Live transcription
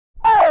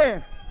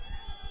Hey!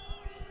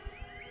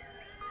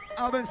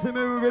 I've been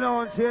moving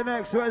on to your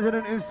next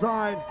resident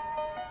inside.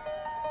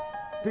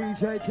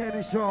 DJ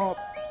Kenny Sharp.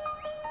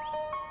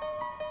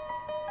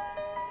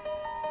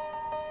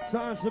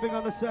 Time to big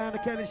on the sound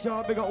of Kenny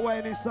Sharp. Big up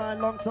Wayne inside.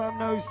 Long time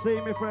no see,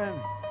 my friend.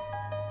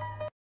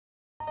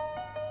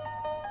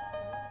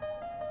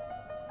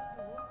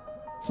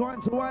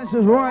 Trying to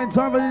answer right.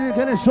 Time for DJ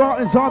Kenny Sharp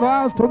inside the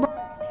house tonight.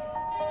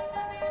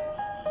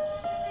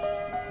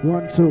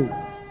 1, 2.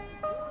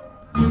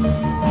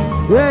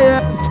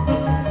 Yeah.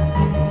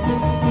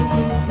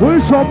 We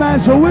so man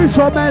to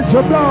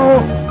blow.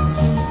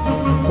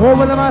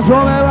 Over the man, so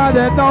I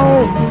didn't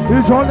know.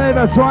 He's only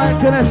the trying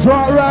to get a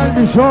short round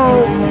the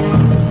show.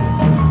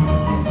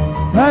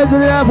 Head to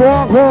the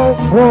airport, blow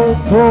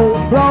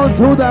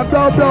to the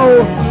blow.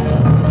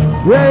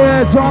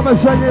 Yeah, time to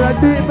send you a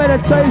deep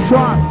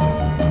meditation.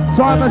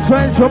 Time to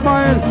change your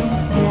mind.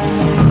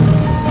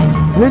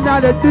 In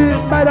that deep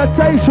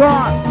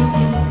meditation.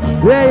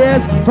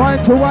 Yes,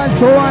 trying to wind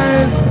to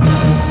wine.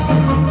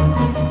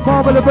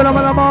 Marvel the venom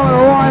and the marvel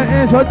of wine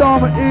is a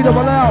dumb eat of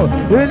a loud.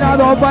 In that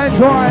old bank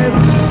drive.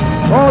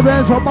 All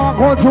there's a mark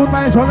 1, 2,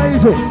 9, so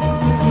easy.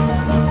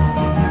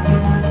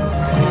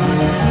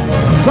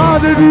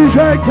 Sound of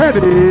DJ Kenny.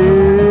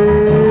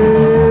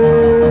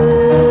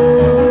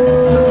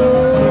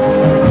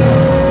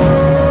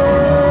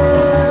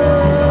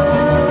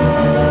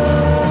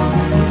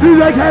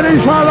 DJ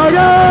Kenny shot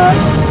again.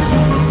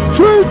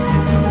 Shoot.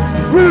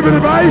 With a bit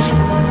of ice.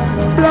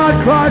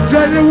 Blood clot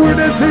genuine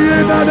and see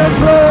another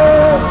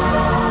club.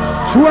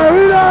 Swear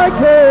we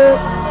like it.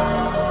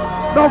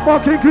 No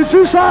fucking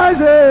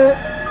criticize it.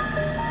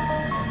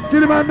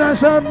 Get him on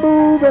dance and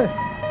move it.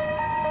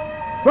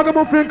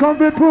 Ragamuffin come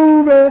to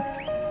prove it.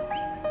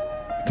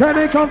 Can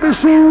he come to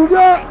soothe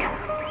ya?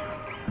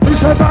 He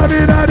said,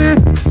 Bobby Daddy,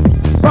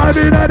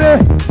 Bobby Daddy.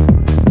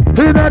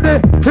 He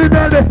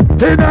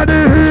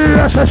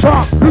that's a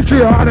shot. Look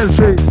you on and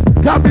see.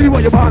 Can't be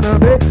what you wanna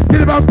be.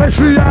 Get him on fresh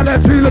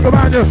reality. Look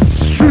around you.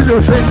 Shoot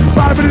your shit.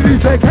 Bobby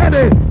DJ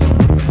Kenny.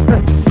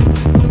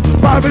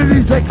 Bobby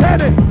DJ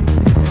Kenny.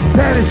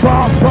 Kenny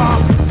Sharp,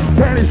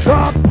 Kenny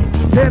Sharp.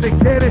 Kenny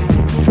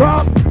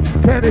Sharp.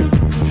 Kenny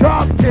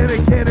Sharp. Kenny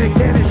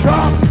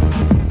Sharp.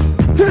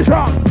 Kenny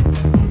Sharp.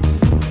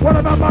 What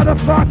about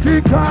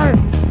motherfucking kind?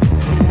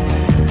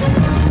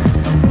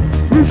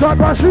 You shot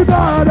my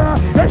shibada,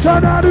 they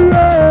shot out the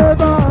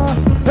river.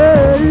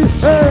 Hey,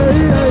 hey,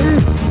 hey.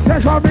 They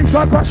shot me,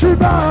 shot my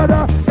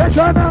shibada, they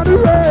shot out the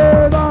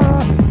river.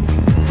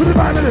 To the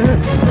Bible, they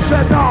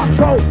said north,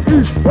 south,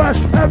 east,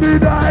 west, every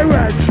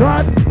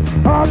direction.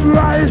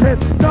 Uprising,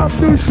 not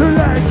new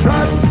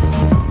selection.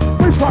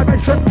 Which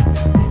formation?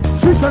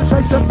 See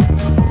sensation.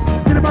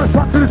 Get him on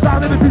shot to the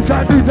sound of the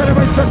future, new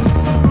generation.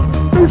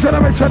 New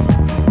generation.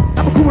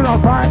 I'm coming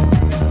on fire.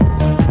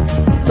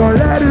 Don't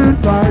let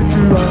it rise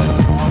you up.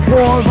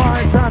 All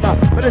my standard,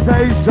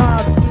 meditation.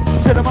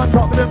 Sit him on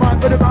top of the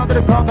mic with a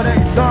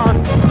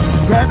combination.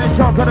 Getting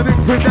shock on the mix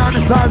with down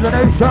inside the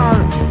nation.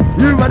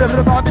 You ready for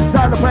the vibe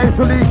inside the place,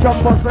 release your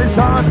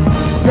frustration.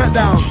 Get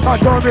down,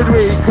 touch on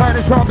midweek, kind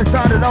of sharp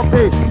inside and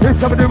upbeat. It's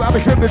something new, I'm a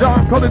ship with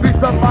on, probably be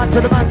some back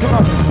to the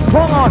maximum.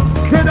 Come on,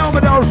 get down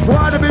with those,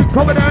 try to be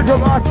coming down to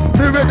us.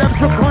 Do with them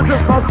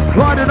subconscious us,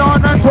 riding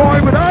on and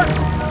toying with us.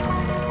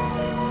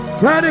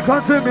 Can it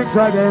come to mix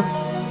again?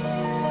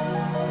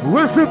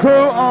 Whistle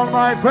crew on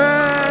my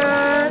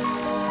friend.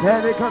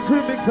 Can it come to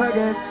mix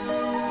again?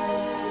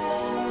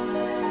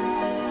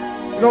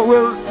 Got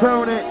Will,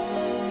 Tony,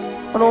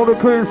 and all the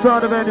crew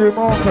inside the venue,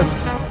 Marcus.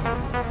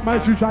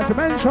 Might you try to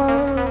mention?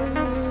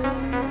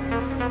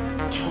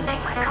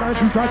 Might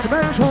you try to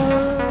mention?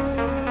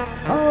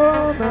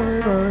 Oh,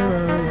 baby.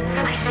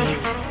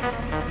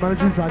 Might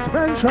you try to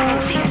mention?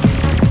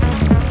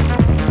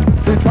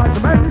 You try to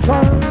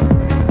mention?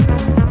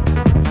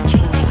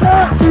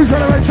 Yeah, new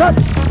generation.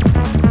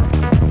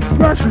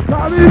 Precious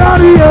coming out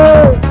of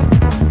here.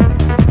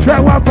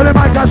 Check one for the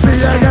mic, I see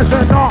ya, yes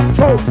and no.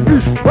 So,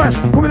 east, west,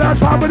 coming out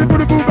sharp with the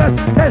booty boom vest.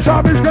 Hey,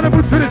 sharp is gonna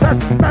put to the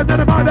test. Man, then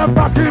the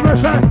motherfucking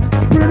respect.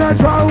 We're not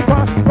trying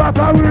to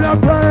Papa, we're not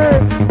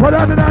playing. But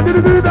I'm not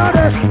gonna do that.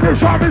 Hey,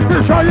 sharp is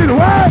gonna show you the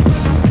way.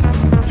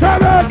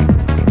 Check it.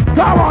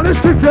 Come on,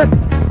 let's kick it.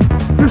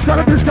 Fish got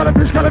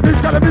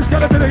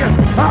it again.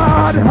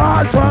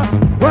 Hard, sir.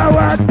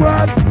 Wet.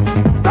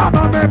 Stop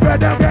on me,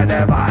 better get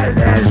the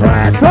violence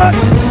wet.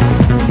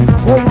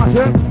 Oh, my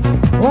shit.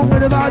 Oh,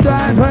 with the bad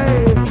dance,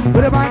 hey.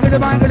 With the bang, get the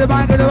bad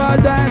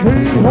dance,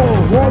 hey.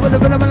 Oh, with the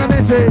venom and the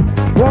messy.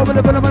 Oh, with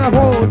the venom and the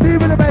hole.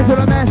 Deep in the base of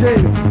the messy.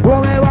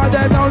 Oh, they want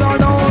that, no.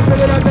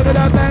 Pick it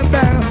up,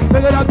 bang.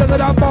 Pick it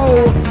up,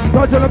 bow.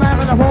 Go to the man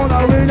in the phone,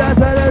 I'll read that,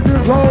 tell it to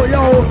go,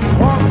 yo.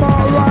 One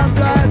more run,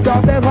 blast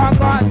up, they got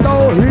no.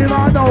 He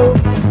might know.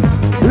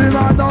 This I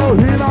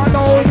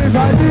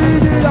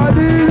did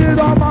it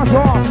on my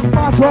truck.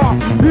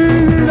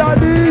 Did it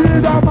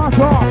on my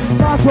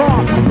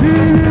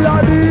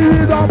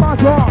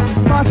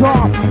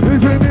truck.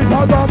 This is me,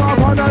 cause I'm up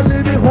on the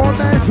living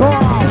home and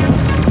truck.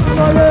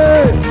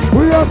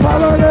 We are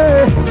family.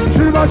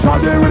 a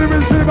Sunday with him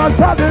and see my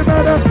Sunday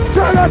man.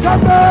 Try like a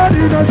man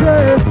in a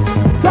shame.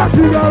 That's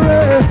in a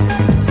way.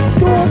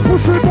 Don't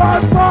push it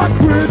back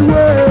with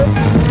way.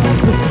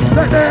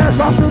 Take the ass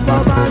off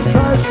Superman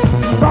chest.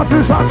 Not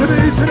to shot to the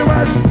east to the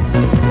west.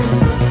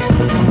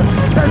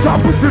 Take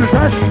off with to the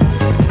test.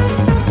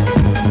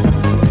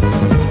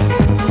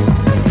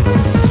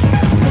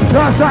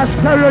 Just ask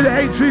Kerry on your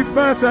 18th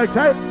birthday,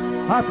 Kate.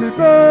 Happy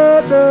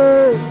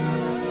birthday.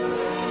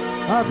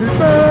 Happy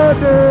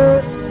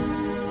birthday.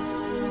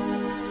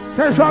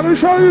 Kesh, I'm going to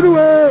show you the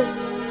way.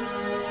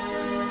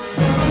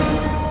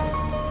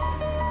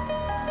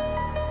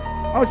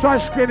 I'll try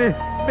Skinny,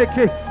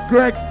 Mickey,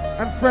 Greg,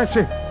 and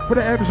Freshie. Put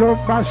the M's on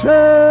my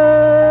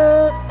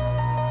shirt.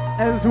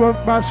 M's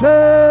on my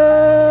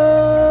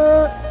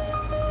shirt.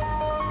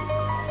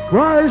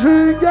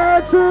 Rising,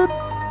 gets it.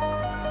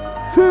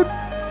 Shoot.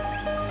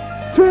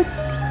 Chick.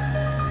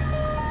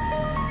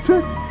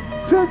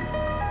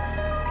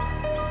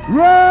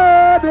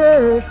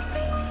 Ready.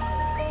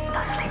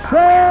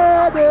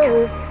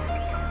 Ready.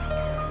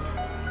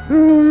 Do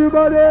you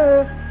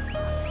body?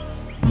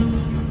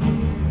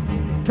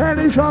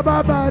 Candy shop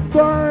a bad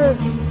boy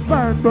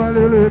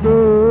really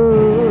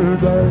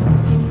good.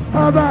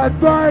 A bad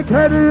boy,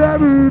 candy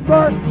every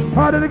boy.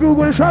 How did the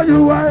Google show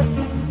you why?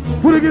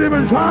 Would you give him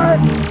a try?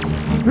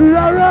 Do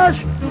that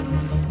rush?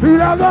 Do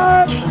that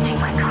rush?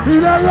 Do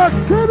that rush?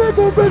 Can they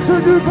go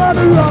visit you for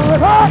the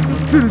road?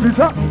 To the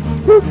top,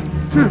 to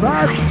the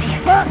back.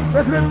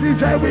 Resident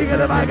DJ, we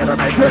gonna make it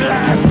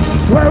last.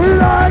 Where we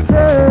like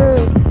it.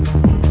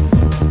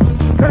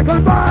 Take a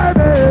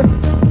baby.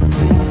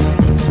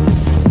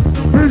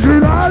 Visual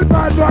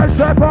bad boy,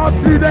 step up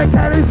to the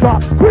carry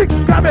truck. Quick,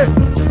 grab it.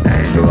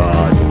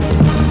 Dangerous.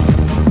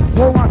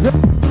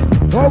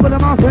 Over the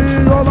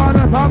muffin, over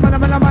the pump, and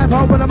the mic,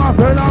 over the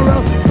muffin, I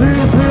will see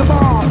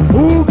more.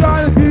 Who got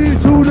the key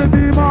to the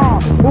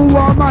demon? Who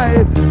am I?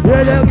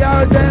 Yeah, the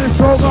girl dance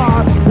so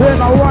God, with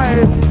my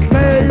wife.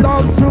 Made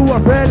love to a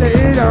fella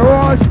in a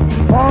rush.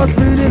 Pass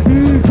me the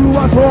key to a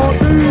short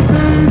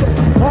beat.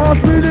 Pass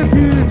me the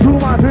key to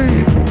my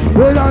feet.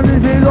 With on the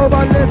feet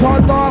over the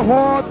top, my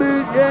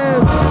heartbeat, yeah.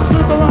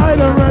 Super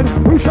Island Red,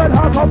 who should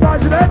have come back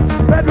to that?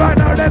 Bed right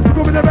now, let's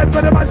go in the bed,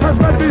 but the man has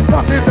been be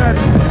fucking dead.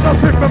 No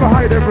trick from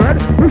behind him,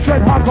 Red, who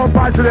should have come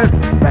back to that?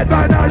 Bed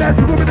right now, let's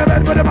go in the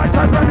bed, but the man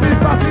has been be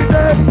fucking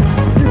dead.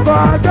 If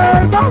I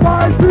gave my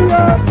mind to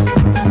you,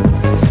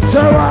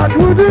 so what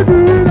would you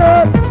do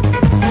that?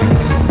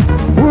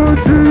 Would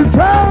you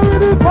tell me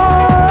the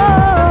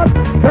part?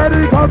 Can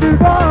he come be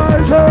by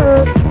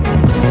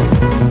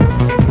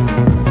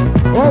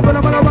Open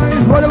up on the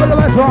ways, whatever the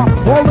restaurant.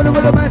 Open up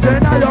on the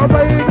mansion, now you're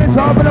baby.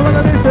 Open up on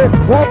the mission.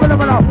 Open up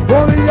on the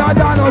Open your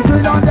dano,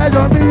 street on the edge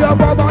of me, up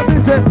on my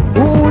mission.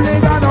 Ooh,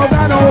 gano.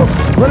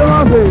 What am I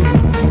saying?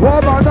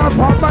 What about the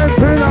pop and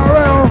spin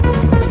around?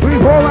 We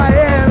hold my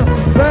hand.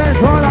 Then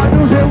try to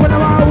use it when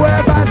I'm way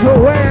back to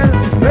win.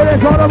 Then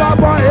it's all about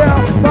my hair.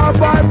 My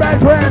boy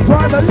back when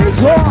try to live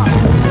one.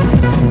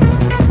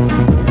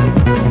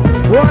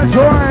 One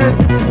joint.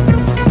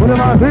 What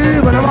am I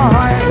feeling? What am I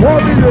high?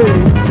 What be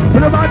doing?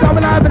 Put him on top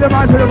of that, put him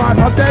on to the man,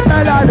 up there,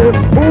 melody.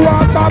 Who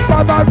wants up,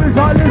 we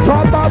call it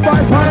top,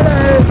 by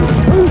Friday.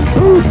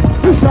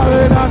 Who's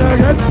coming on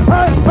again?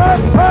 Hey,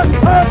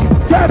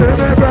 get him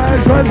in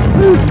branchman.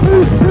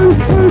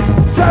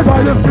 Check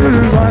how you feel,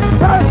 man.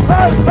 Hey,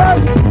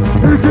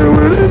 if you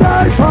really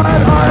nice,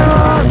 hard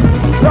iron.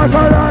 Like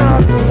an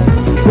iron.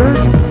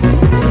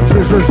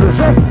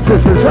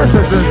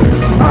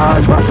 I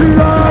smash it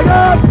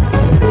again.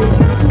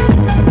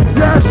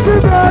 Yes, we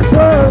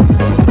better.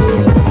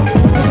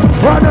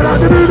 Why did I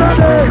do that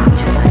day?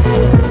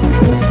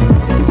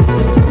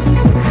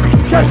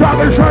 Guess I'm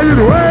gonna show you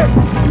the way.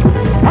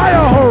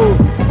 Hi-yo-ho!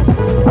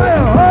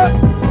 Hi-yo-ho!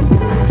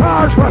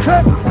 Ah, smash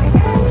it!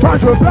 Try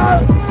to apply.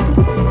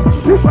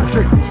 Keep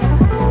smashing.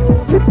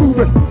 Keep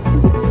moving.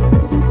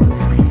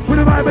 With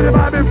the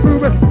vibe,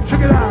 moving.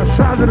 Check it out,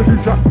 sounds of the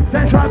future.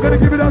 Then I'm gonna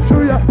give it up to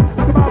you.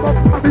 Look at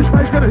my this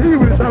place gonna hear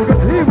with it, so I'm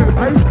gonna hear with the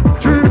bass.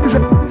 Choose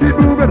it, keep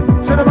moving.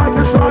 Set it like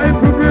a sign,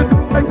 moving.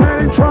 Make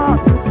that in chart.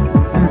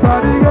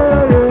 Everybody go.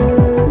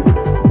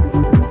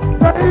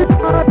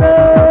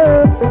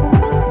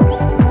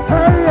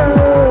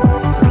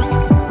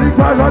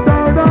 Because I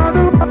don't know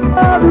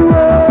the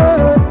way.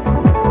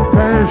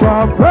 Things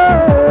are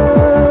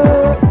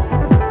paid.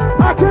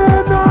 I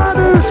cannot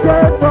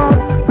escape from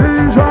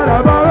things that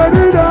I've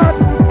already done.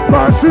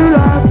 But see,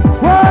 I'm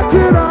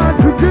working on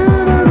to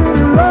get it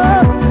in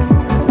love.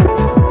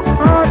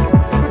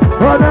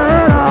 But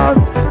then I've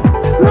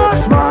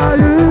lost my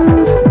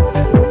youth.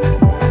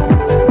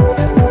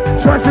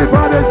 Searching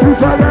for the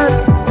truth again.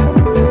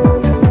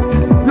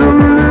 You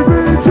really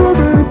mean to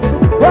me.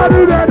 What do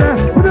that?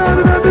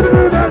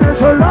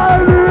 So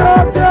lively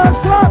up there,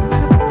 stop.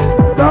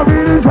 The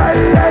beat is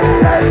hey.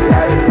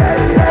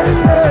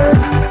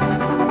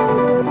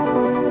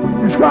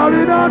 He's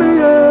calling on the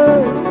air.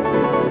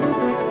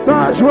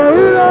 That's where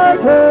we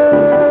like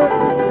it.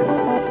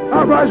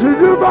 Uprising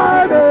you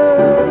by it.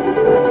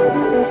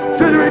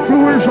 Should we do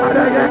inside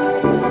again?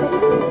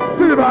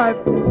 Do the vibe.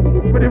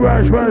 But the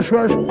rush.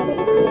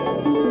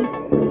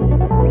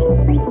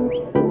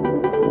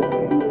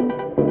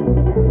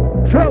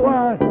 Shut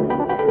wide.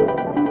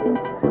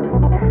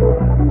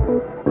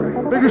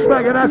 Big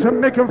respect, and that's a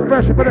making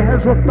fresh, but the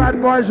heads with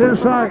bad boys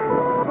inside.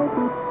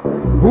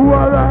 Who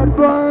are that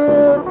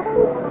boy?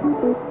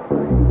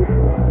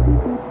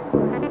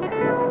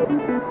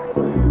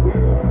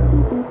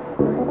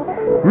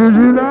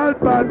 Original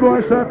bad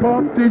boy step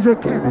up, DJ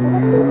Kenny.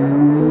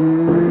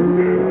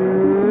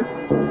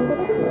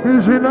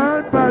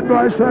 Original bad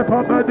boy step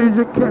up,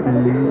 DJ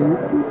Kenny.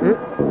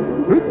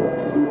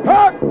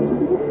 Hot!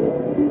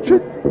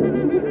 Shit!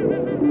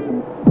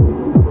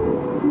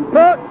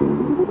 Hot!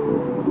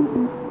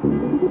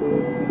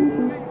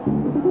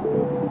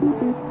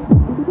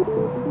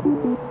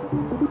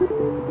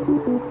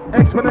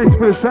 Explanation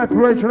for the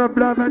separation of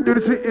blood and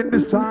nudity in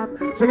this time.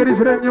 So get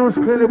into the news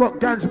clearly what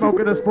gang smoke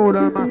in the sport,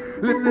 man.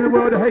 Living in the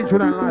world of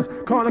hatred and lies.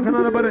 Can't look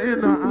another but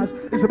in our eyes.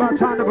 It's about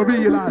time to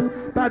realize.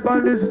 Bad boy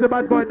lives is the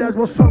bad boy does.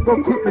 Well, some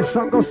go quickly,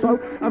 some go slow.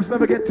 I've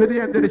never get to the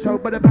end of the show.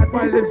 But the bad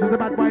boy lives is the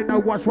bad boy. Know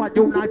what's right,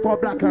 unite for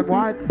black and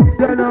white.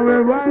 They know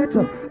we're right,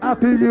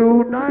 after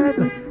unite.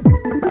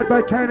 Bad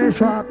boy Kenny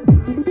sharp.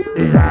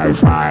 His eyes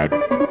side.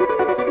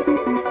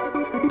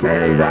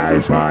 Kenny's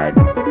eyes side.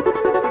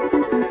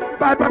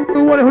 Bad boy,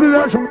 who did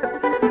that?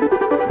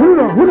 Who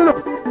did that?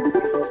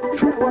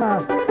 Shoot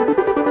wide.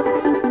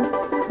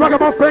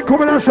 Ragamuffin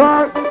coming out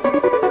sharp.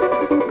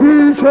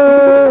 He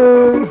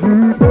says he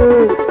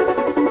did.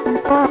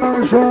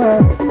 I'm sure.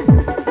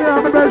 Yeah,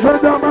 I'm a better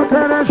than my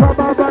Kenny sharp.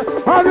 I'm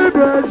a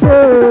better.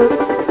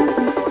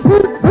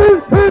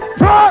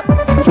 Shot.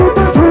 Shoot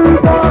the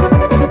shooter.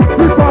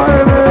 He's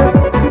firing.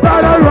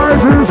 That I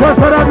rise. He's just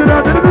what I did. I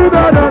didn't do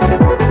that.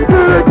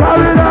 Didn't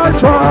carry that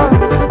shot.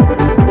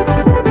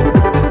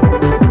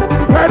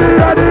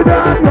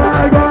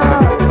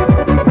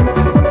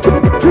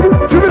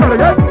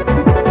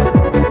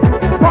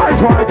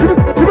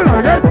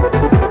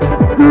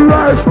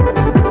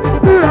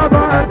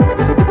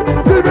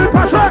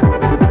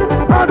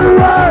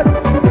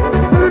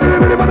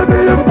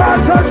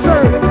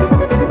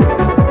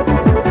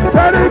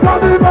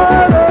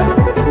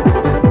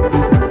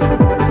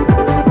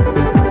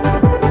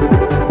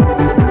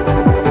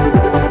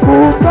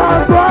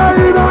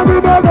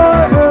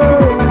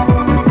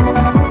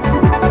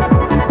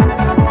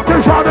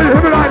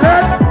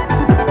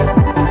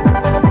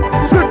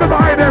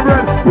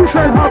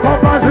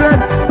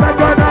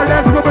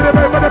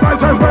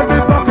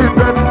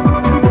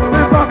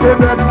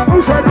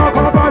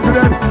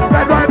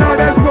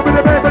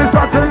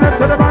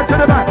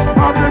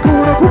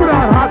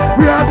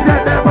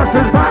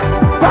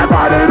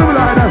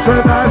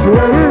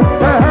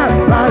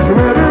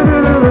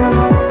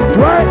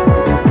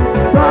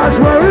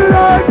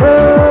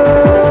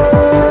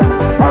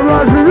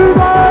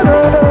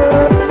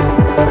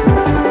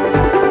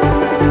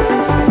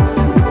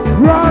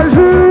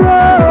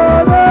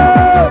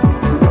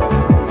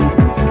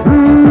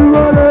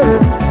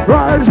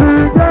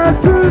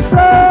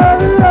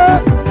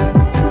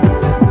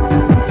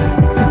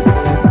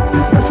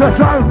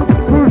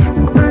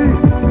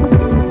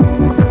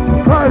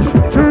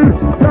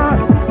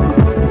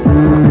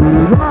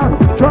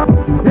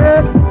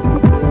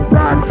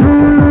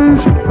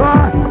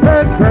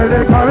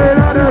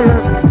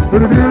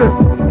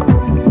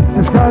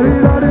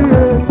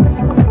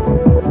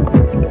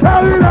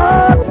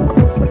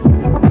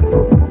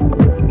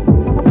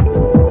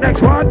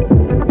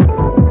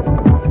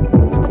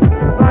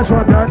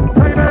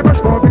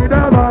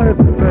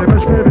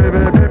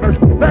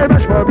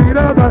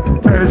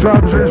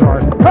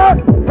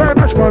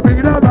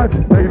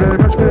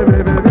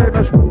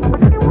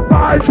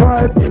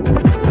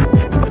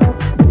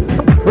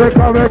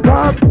 Wake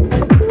up,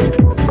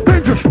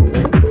 dangerous.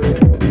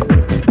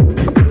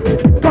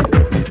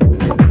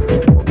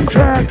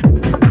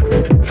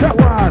 Check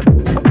wide.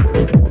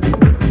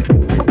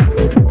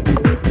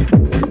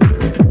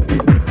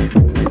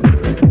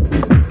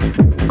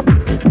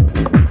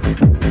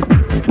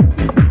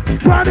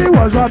 Johnny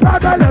was a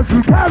bad man left to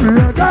carry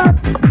a gun.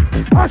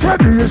 I said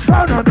be his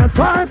son on the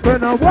time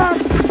when I won.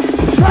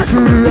 Tried to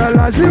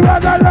realize he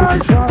was a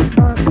long shot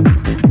man.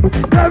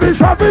 Every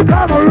shot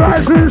become a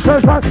rising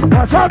suspect.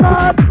 What's a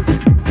man?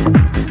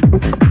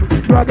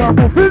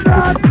 Ragamuffin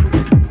that.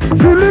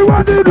 Chilly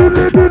one, dilly,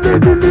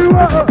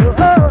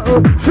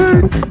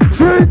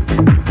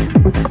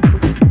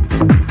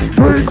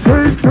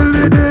 sweet,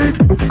 chilly dee.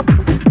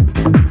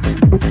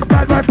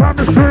 Bad boy from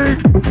the street.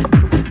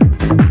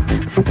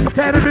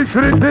 Can't be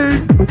street deep.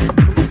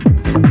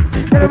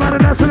 Get him on the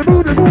dance with the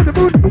mood. Get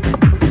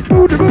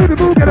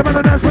him on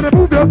the dance with the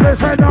move. Your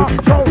place right now.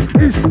 So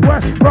east,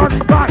 west, front,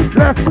 back,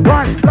 left,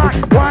 right, like,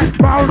 white,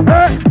 brown,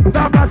 head.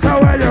 That matter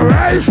where you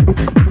race.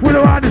 We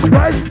don't want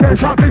disgrace. Get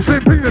shot, me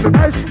sleeping in the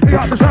face. He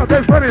got the shout,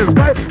 there's plenty of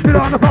space. Get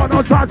on the phone,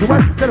 no time to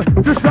wait. Get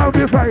him, just don't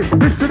be afraid.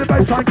 Reach to the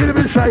baseline, get him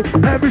in shape.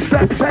 Every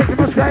step, shake him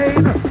must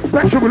gain.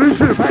 Make sure we lose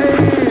to the pain.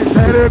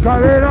 Let it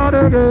carry on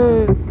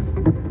again.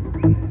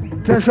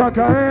 Get shot,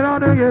 carry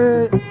on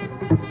again.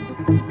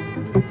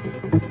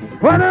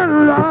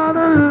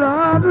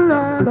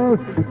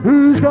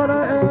 Who's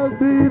gonna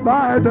help me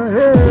by the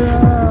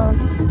hair?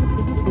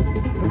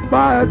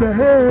 By the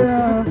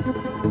hair.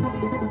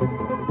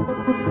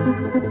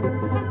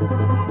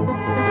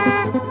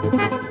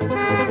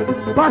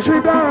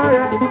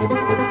 Bashigaya.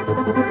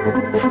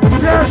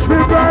 Yes, we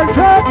break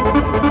up.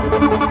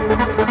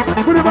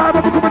 Put him out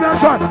of the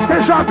combination.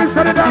 They shot me,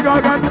 set it down, go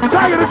again.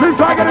 Try it, try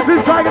it,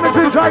 try it,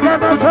 try it,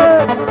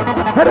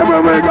 and then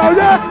we go,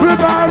 yeah, we're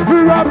down to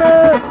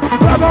Rabbit.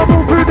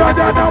 We're going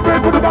to down, down,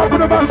 put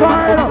them up,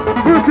 side.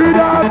 We're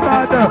down,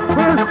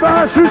 we're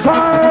special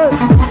side.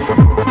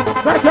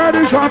 That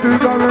candy shot is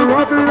going to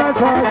run through that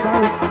side.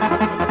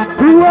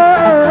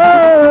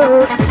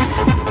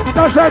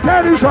 That's that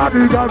candy shot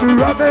is going to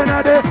run through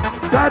that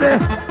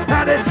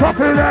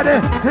chopping at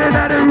it, in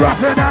at it,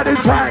 roughing at it,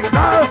 track,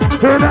 no,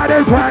 in at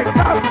it, track,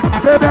 no,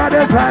 in at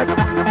it, track,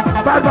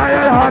 bad by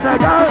your heart, I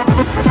go,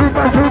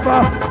 super,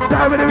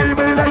 down with the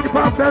really like the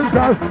pump, let's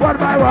go, one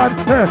by one,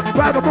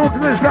 by the move to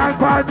this gang,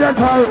 find that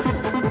hoe,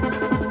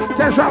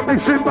 there's something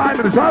seen by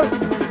me, so,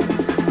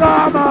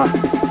 Nama,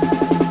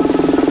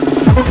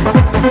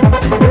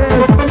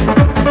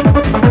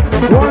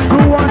 1,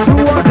 2, 1, 2,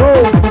 1,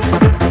 2.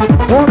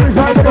 One is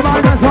right to the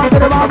ball, that's right to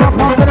the ball,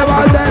 pump to the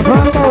ball, then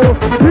pump.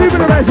 Keep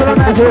the rest of the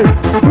message.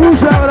 Who's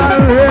having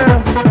out here?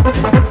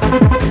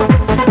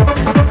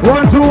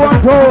 1, 2,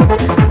 1, 2.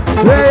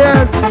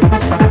 Yeah.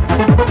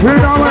 We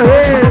know we're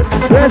here.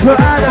 There's an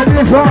ad at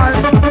this one.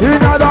 We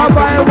know the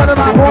fire with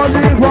my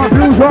holding for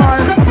blue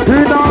one. We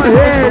know we're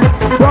here.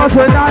 Just a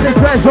night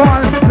express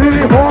one.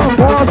 Really four,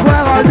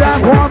 swear on them,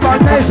 by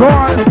next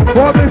one.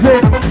 4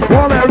 music,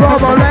 4 man,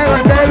 Robo, Lego,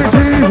 David,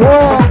 Cheese, 4.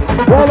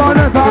 4 on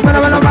the top, and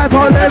I'm in my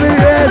phone, every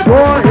year, 4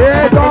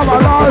 years, all my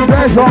last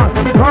next one.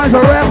 Trying to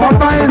rip on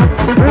mine.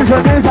 This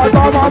is this, I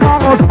don't want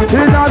Marcos.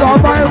 He's not on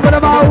fire with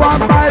about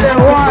 1 by the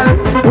 1.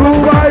 2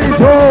 by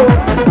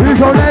 2. You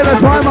shall never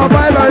try my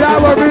baby, that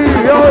will be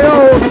yo.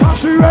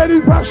 She ready,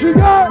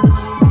 passing up.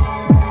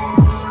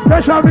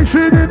 Let's have me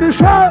shit in the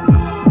shot.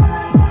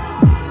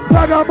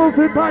 I got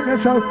moving back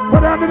and show.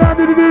 But I'm not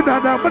going to do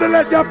that now. But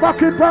let your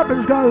fucking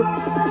problems go.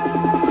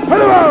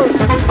 Hello.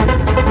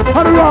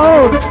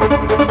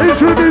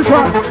 Into this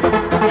one.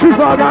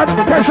 Chupagan,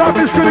 catch up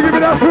is gonna give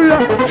it up to you.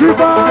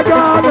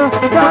 Chupagan,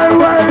 my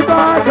way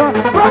back.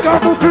 Back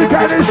up for 3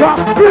 candy shot.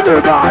 With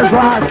the guys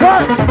right,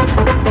 right?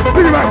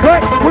 Think about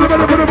quick. Put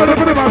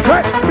him on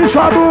straight.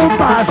 Mishabu,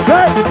 my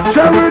straight.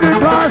 Shall we do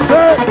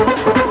classic?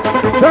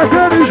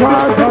 Second is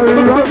hard, but you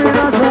love me,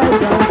 that's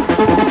right.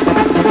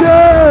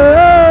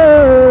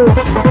 Yeah.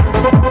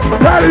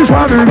 That is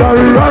how we got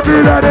it.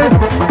 Rocking at it.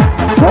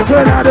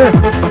 Chopping at it.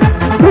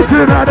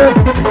 Looking at it.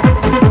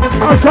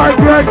 Outside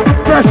Greg,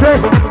 Gresham,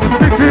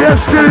 Nicky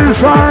Eskin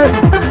inside.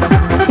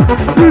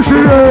 You see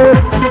it,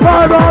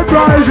 five on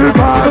rising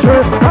past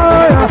it.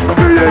 Oh yeah,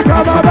 do you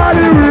come up and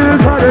you will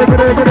try to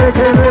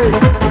kill it.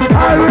 I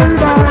will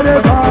buy the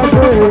pass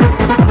it.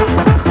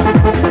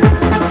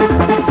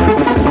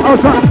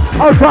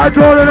 Outside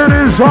Jordan and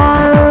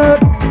inside.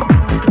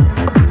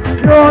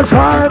 Your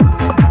side.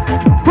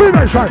 We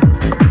may side.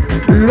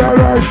 Do the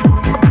rush.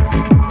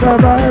 The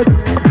bag.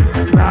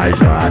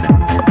 Nice one.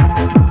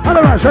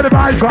 Set it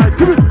by try,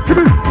 give it,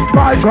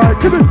 by try,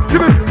 give it,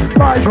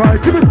 by try,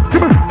 give it.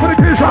 Put a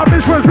kiss on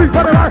this one, think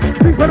for the man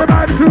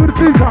to the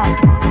feet on.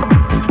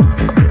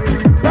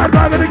 That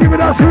man gonna give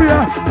it up to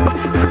you.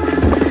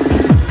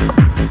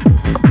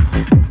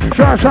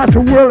 Shout out to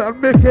Will and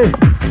Mickey,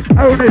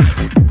 Otis,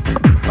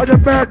 on your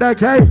birthday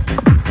cake.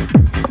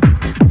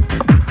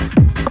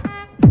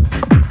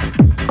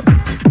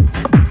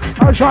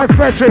 Outside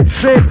Betsy,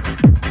 Sid,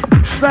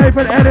 Snape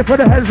and Eddie for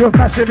the heads were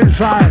massive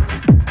inside.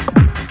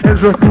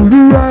 There's a cool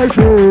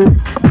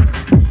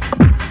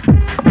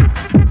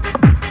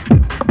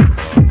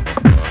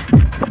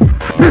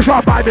Push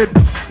up, my bit.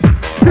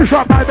 Push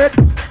up, my bit.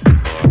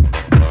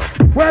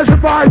 Where's the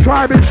five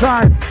tribe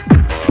inside?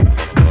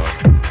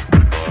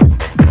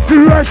 The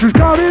rest is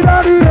coming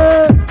out of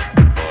here.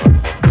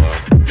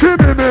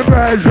 Chipping me,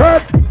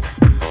 present.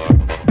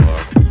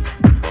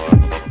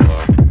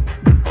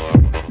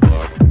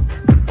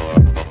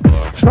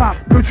 Stop,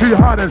 put your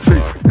heart and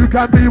see. You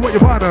can be what you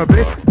wanna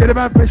be. Get a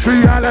man for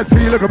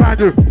reality, look around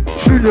you.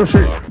 Soon you'll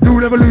see. You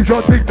never lose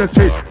your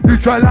dignity.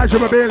 Neutralize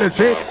your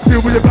ability.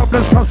 Deal with your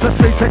problems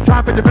constantly. Take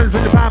time and depends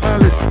on your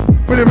family.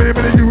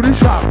 Minute, you really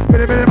stop.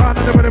 Minute,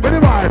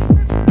 ride.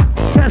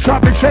 Can't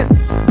stop big shit.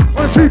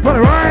 Wanna see for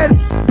the ride?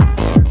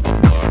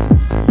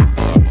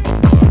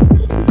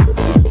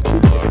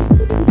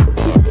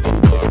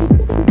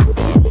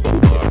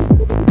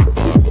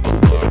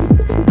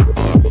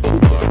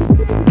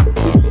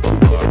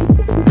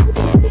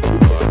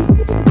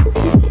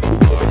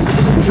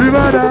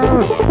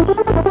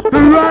 The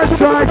right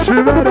strike,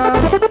 Shivada.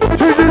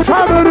 Take the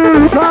time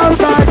to come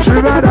back,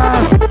 Shivada.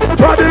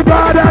 Try to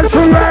guard and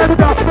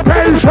surrender.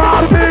 They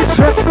shall fix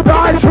it,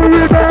 die to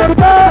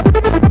remember.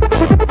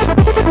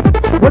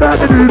 What had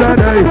to do that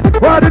day?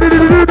 Why did you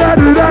do that?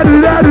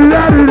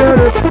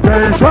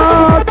 They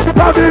shall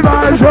not be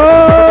my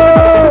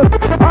soul.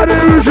 I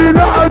didn't see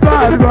that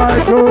bad,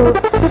 my soul.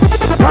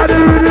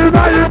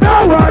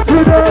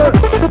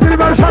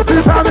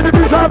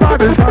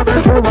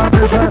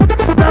 ambition.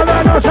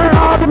 Never know say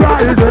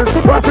uprising.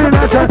 What's in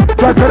that shit?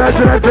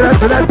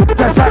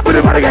 Let's chat with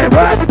the money game,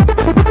 right?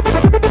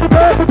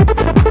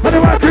 And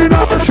you want to clean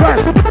up the shred.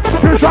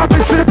 You shot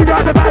me shit, you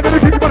got the bag and you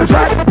keep on the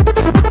track.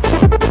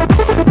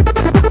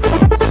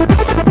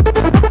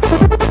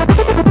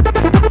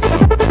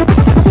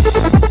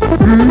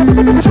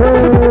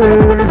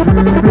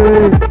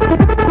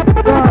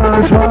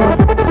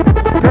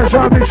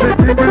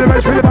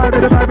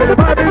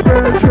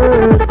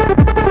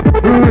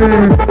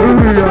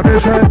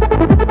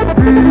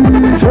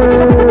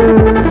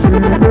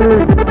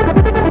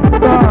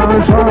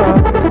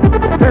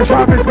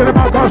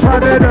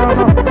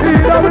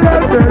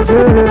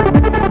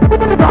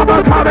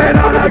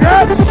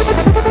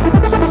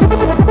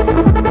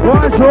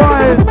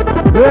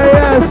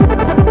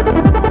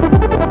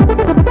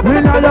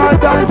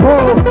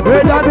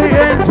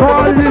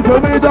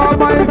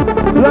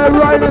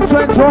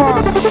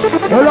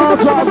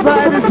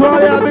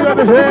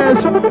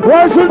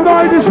 Where's the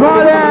night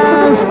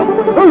Israelis?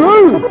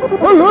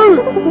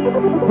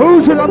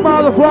 Who's in the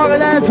motherfucking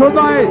dance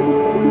tonight?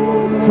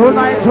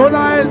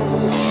 Tonight.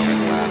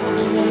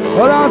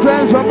 Hold on,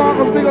 James, I'm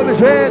Marcus Big on the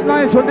shit.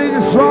 Nice on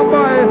needed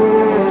somebody.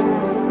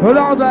 Hold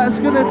on, that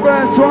skinny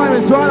bread,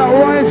 Simon, so I don't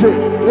want it.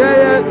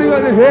 Yeah, big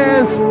on the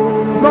hairs.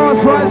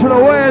 North side to the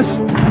west.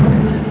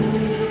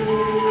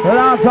 Hold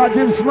on, that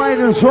Jim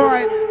Snyder's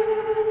right.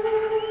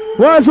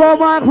 Where's all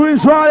my Queen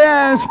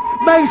Israelis?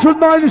 Make some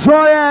noise,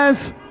 Israelis.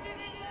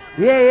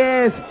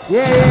 Yes.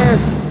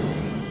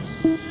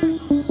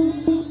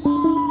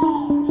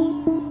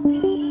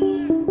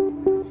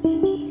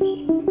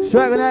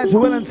 Second hand to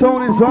Will and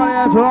Tony, Sonny,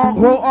 that's an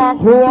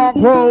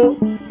encore.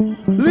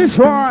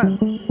 Listen.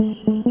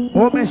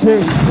 What me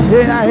say?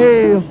 In a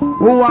hill,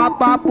 who our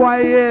pop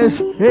boy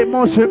is, it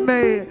must be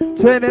me.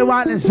 Tell me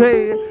what they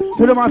say.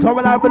 To the man,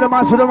 something like the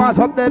man, to the man,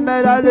 something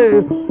made I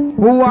live.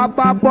 Who our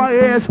pop boy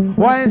is,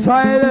 why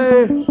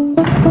inside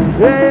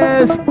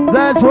Yes,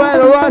 that's where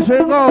the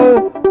Russian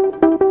go.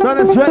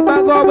 Trying to straight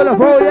back over the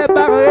 4 year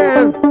back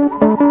again.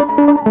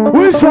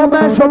 We shall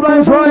make some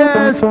nice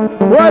warriors.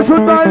 Where's the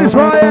nice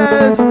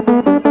warriors?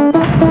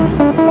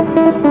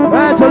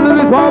 That's a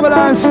little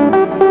marvelous.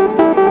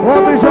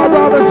 What we shall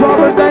do is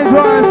trouble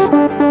dangerous.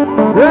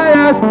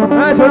 Yes,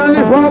 that's a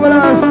little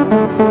marvelous.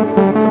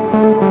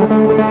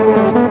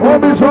 What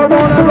we shall do is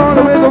run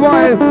away the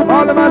way.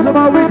 All the mass of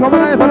our week come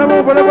alive for the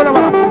move for the winner.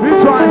 We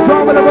try and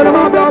solve it with the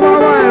mouth down my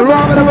way.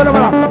 Run with the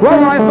winner.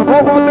 Right,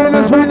 all 1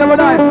 million sweet never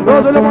die.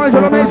 Those are the boys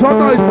who make some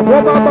noise.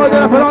 What about boys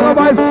that put on the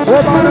vibe?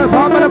 What about the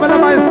top of the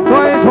mind?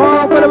 Trying to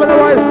run with the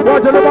right.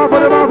 Watching the mouth for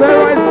the mouth, they're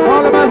right.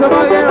 All the mass of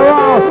our getting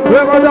around.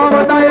 We're going down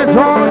and die and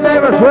strong.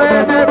 Never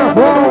swear, never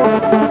fall.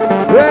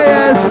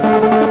 Yes.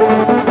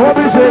 What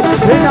we say?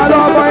 In a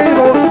love of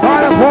evil.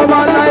 On a form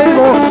of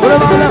evil. Put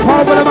them on the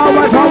phone, put them on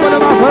my tongue, put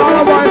them on for all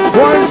the boys.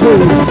 1,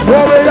 2.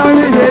 What we don't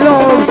need to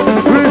know.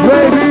 We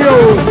play you.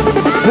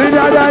 In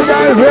a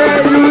die, where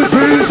you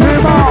see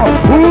more.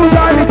 Who's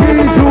got the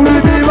key to the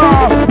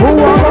demon? Who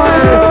am I?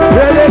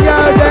 Where they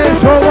got they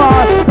so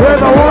what? Where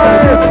the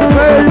way?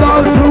 They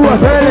love to a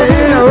belly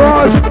in a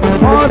rush.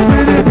 Ask me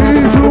the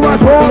keys to a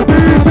 40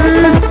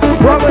 feet.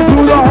 Welcome to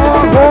the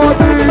hardcore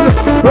beat.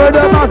 Where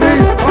the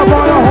nothing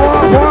upon the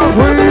hardcore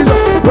breeze.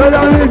 Where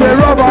the little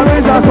rubber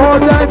is a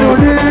sword that you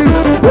need.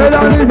 Where the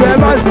little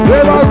man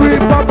never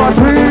reap up a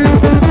tree.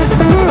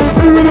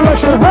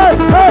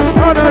 Hey,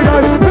 on a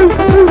guy.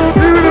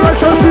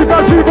 She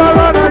got you by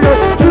run again.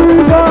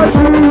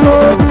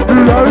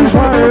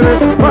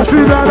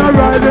 Machine and I'm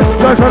riding.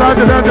 That's what I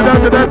did. I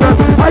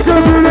can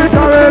feel it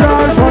coming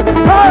on.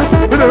 Hey,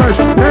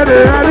 innovation,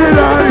 Eddie,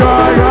 innovation,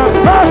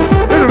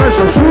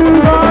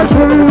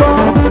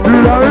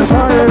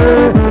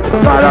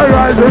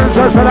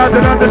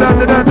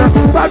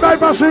 Bye bye,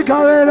 machine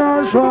coming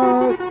on.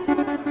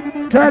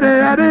 Can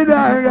Eddie,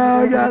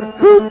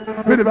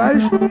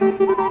 innovation.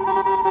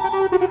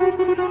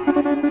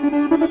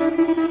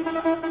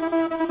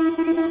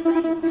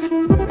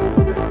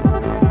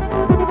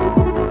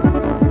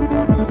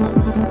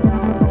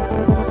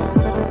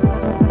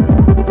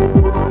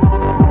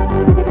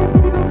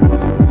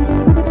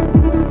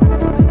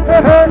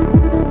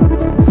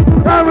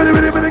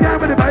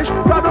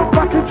 Got no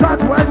fucking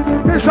chance, West.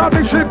 This shot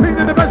me shipping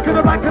in the best, in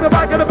the back, in the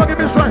back, in the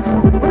fucking straight.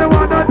 We don't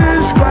want no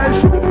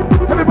disgrace.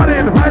 Everybody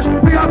in the press,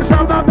 we got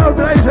ourselves not no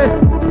lazy.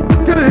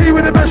 Get it here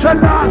with the best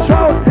and not so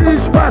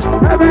east, west,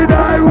 every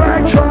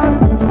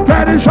direction.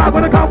 Getting shot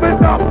with a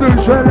coming up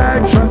new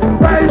selection.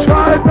 Base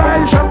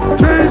vibration,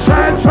 tree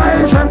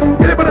sensation.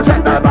 Get it with a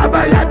set that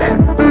baba yeah,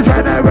 new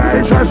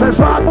generation. Say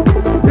stop,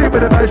 keep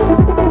it in the face,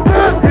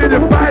 in the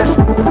face.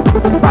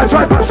 I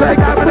try to shake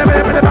out with the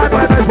bad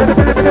boy,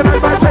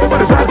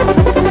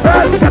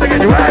 gotta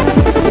get you wet.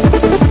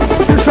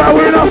 So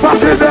we're not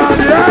fucking down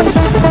yet.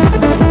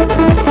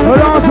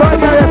 Hold on, try to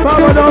get your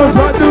power, don't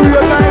try to do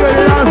your thing with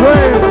it last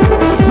way.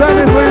 Send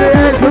it with the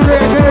eggs, with the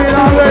eggs, get it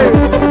last way.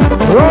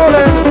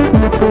 Rolling.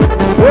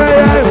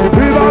 Yeah,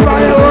 we got by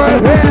the word.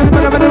 Hey,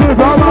 when I'm in the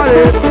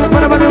somebody,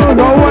 when I'm in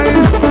the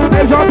ways.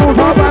 They shot to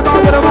top and on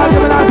to the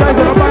market and I take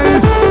to the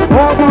place.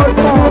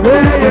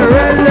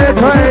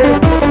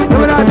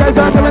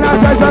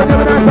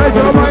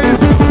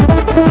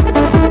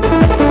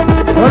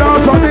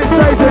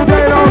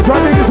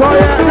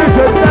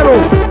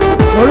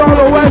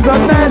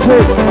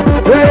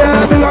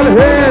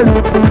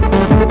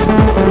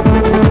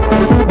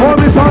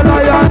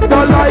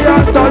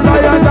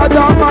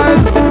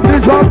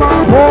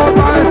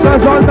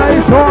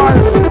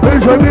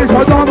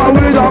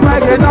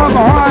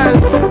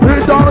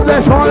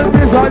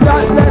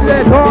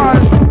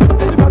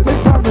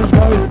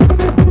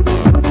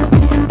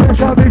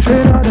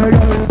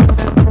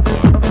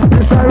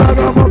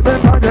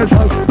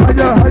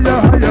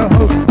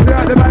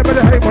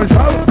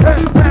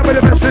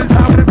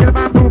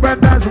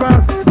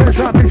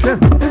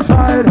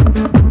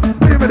 inside.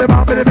 Give it a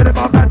bump, bit of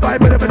bump, that vibe,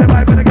 bit of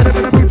vibe, bit of get it,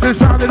 bit of boots, this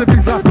sound in the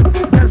pizza.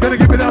 Man's gonna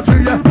give it out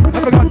to ya.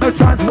 Never got no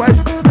time to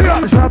waste. They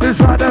got the shop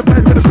inside that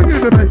place, bit of finger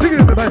in the face, finger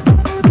in the face.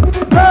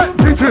 Hey,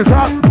 teacher's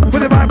up,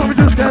 with the vibe, but we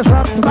just can't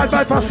stop. Bye,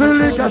 pass through,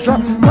 leak a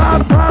shot.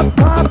 Pop, pop,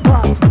 pop,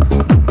 pop.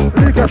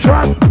 Leak a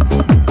shot.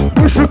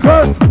 Push the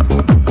cut.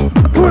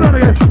 Do it on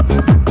again.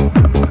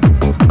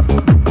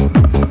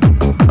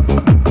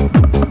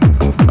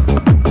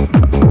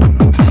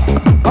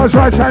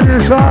 Outside, side,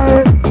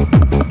 inside.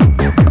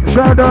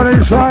 Shout down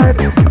inside.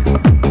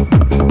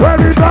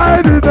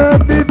 Everybody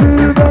make me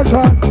do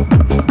better.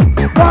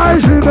 Why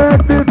she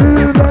make me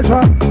do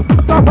better?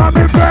 Stop on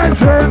me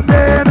friends and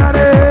then and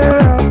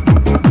there.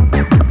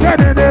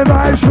 Getting the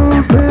vibe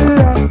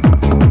superior.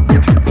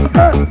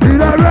 Be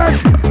the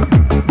rush.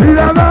 Be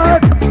the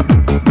vibe.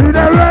 Be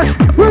the rush.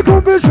 We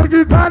could be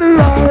shaking by the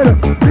ride.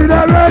 Be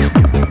the rush.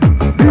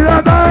 Be the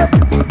vibe.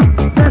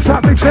 Then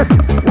stop mix it.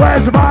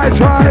 Where's my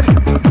tribe?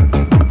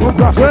 Won't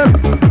cross it.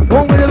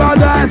 Won't be the bad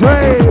dance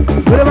way.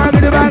 With the bang,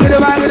 with the bang, with the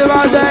bang, with the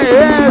bad day.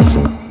 Yes.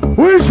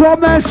 We shall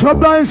mess up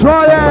the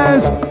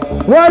Israelis.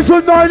 Where's the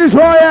 9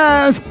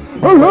 Israelis?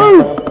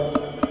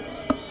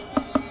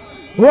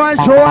 One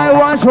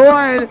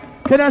show.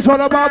 Can I show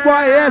the bad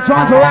boy? Yes,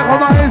 one to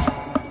recognize.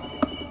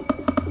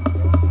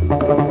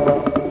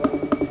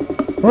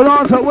 Hold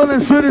on to Will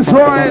and Swedish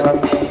soil.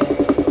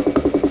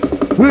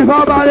 We've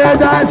all about it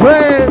dance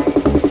way.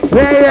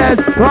 Yes,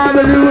 from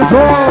the new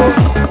soul.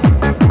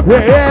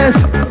 Yes,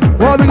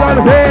 what we got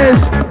to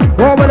face.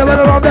 Oh, when I'm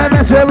there,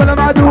 mess with when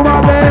I do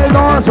my best.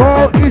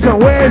 Also, east and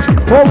west.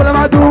 Oh, when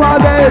I do my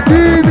best.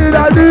 Leave it,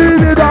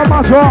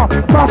 my soul.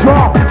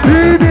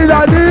 Leave it,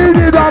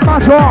 my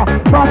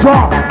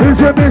soul.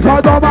 It's a miss,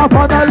 I don't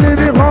want to leave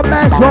it from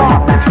my soul.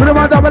 When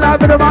I'm double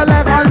up in my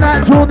leg, I'm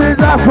not too deep,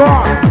 that's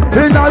all.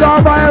 It's not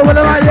on fire, when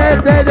I'm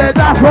dead,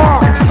 that's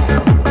all.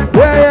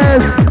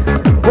 Yes,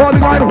 what we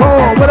got to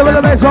hold. When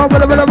I'm mess up,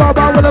 when I'm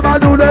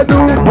do the do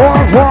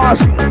more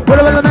force. When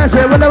I'm mess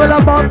with, when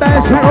I'm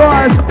mess it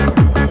was.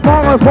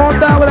 Mama fall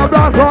down with a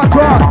blood clot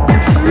truck.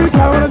 You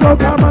can't wanna go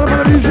down, I'm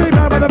gonna be shaking,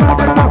 I'm gonna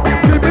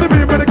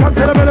be when it comes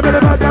to the bit of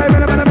a time,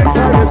 and I'm gonna make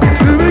sure.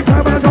 You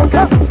can't wanna go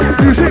down,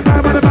 you shake,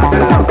 I'm gonna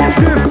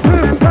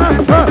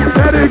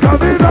let it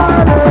come in my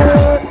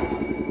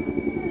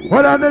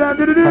what I'm gonna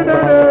do.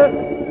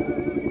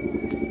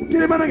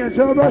 Get him on again,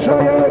 so I'll show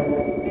you.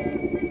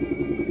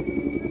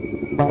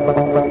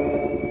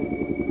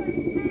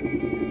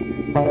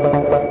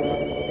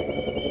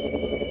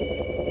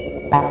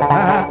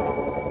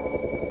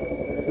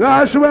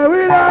 That's where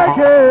we like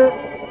it.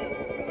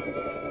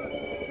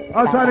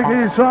 Outside the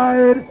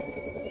inside.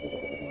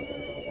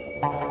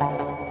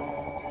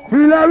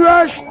 Feel that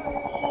rush.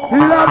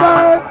 Feel that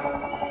vibe.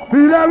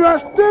 Feel that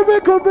rush.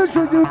 Difficult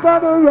mission you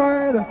better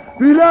ride.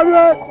 Feel that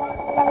rush.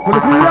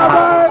 Feel that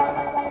vibe.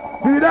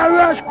 Feel that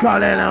rush.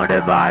 Calling on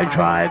the vibe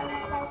tribe.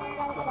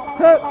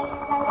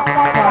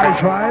 Vibe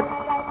tribe.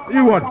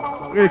 You won.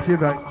 We'll keep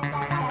back.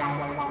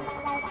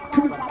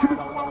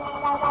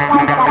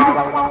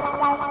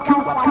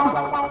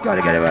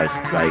 Gotta get it right,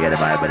 gotta get it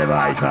right, but if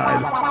I try.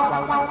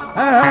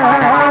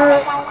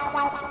 Hey.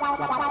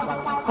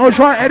 Oh,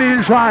 try Eddie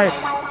inside.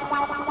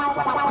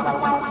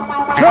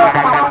 Try.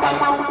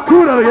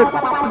 Cool out again.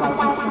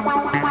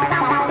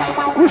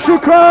 What's your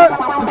cut?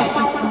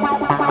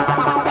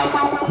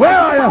 Where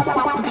are you?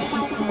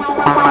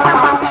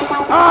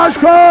 Ash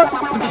cut.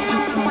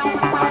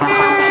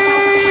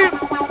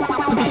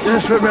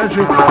 Yes,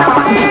 Reggie.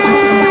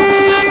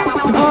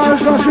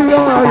 Ash, where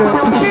are you?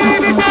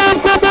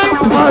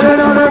 Running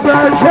on the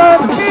bad ship.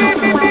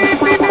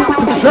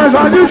 Says I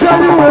do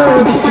tell you well.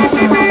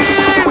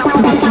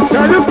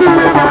 Tell you feel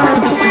it, man.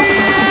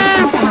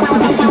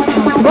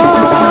 My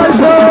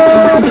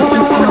ship.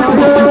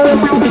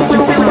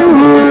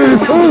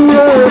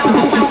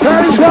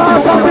 Ten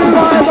shots on the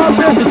line, my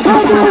bitch.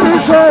 I'm in the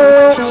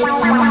ship.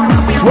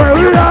 Swear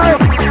we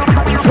like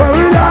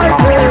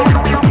it.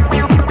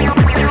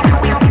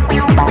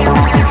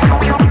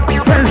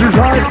 Fence is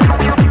right.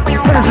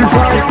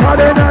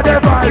 Running on the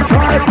bad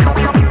tribe.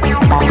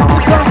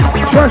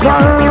 Says I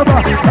ever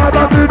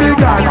to the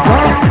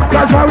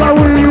ganja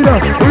weed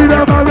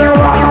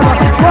marijuana.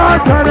 One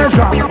kind of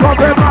shop, but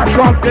they mash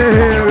up the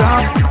area.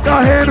 The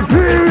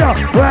inferior,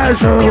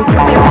 where's your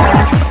beer?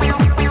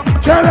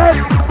 Chill it,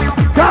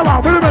 come on,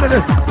 wait a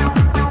minute.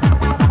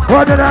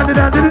 What did I do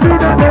that?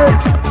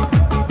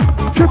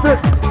 Chip it,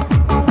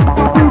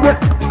 do it.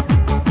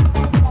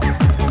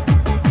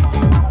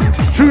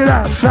 Shoot it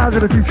out, sounds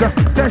of the future.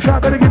 That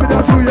shot better give it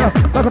out to ya.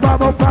 Like a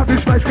bomb on pop,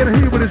 this slice, gonna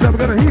hear with it, I'm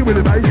gonna hear with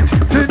it, nice.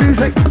 To the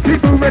music,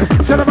 keep moving.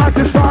 Tell them I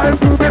can start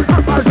improving.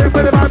 I'm rising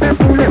with it, I've been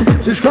moving.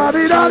 It's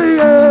coming out of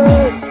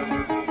here.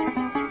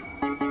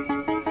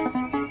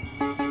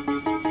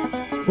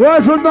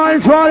 Where's the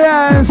nice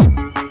audience?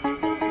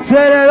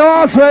 Say it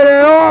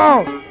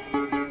all.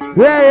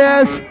 There he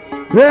is.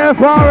 There,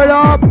 fire it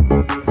up.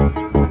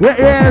 There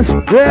he is.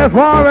 There,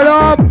 fire it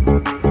up.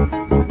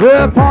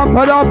 Yeah, pump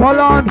it up, hold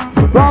on.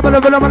 Bomb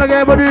the film on the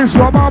game, but this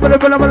one. Bomb the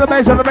film on the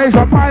bass, on the bass,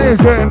 on fire,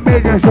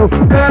 major show.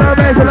 Yeah, the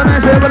bass, on the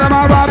bass, but I'm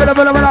out, the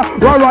film on the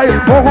right.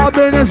 Oh, hot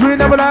business, we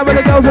never lie with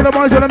the girls and the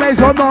boys, on the bass,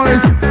 on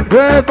noise.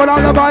 Yeah, put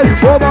on the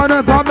bike, over on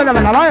the pump, and the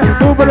right.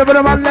 Move the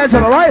film on the left,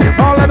 on the right.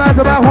 All the mass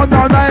about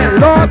 109.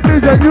 Lord,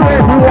 please, and you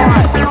if you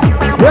want.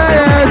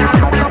 Yeah,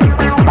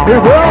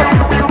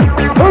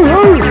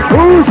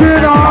 who's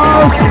in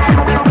us?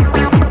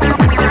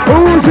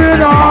 Who's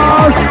in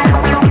us?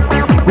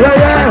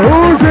 Yeah,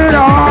 who's in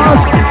us?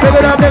 Pick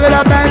it up,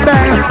 bang,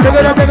 bang. Pick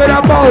it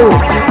up, bow.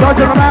 Touch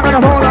the back of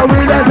the phone, and we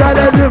let that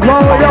engine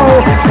flow, yo.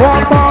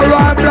 One more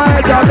rhyme,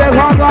 like that, they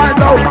can't got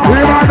no. We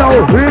might know,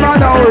 yo, we might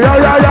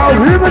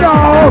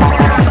know.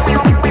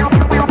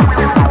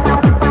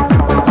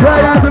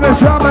 Yeah, to the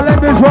shop, and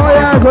let me show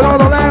you, and all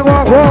the land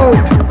walk home.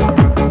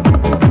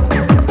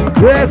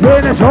 Yeah,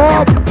 finish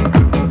up,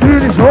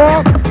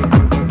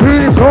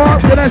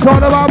 finish on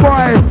the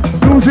boy.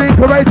 Music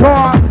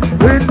creator.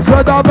 Into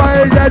the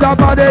bay, yeah, the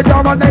body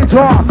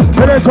dominator.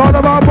 Finish on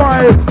the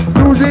boy.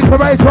 Music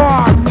creator.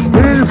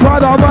 Into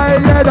the bay,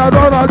 yeah, the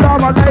body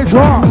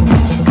dominator.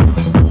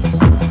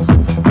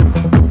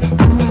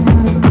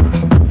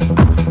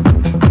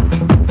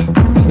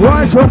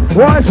 Watch your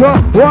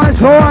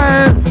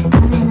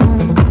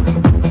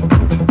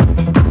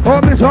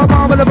hold me so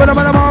mom with a bit of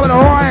a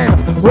wine.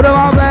 With a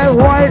mom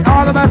white,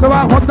 all the mess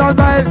about what's not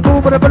nice.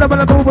 Move with a bit of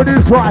a move with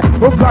this try.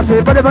 Who's got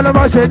it, but a bit of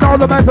rush it. All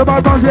the mess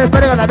about rush it.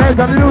 Better than the best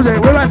of the music.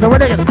 We're at the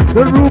wedding.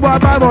 The room by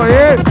Bible,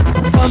 yeah.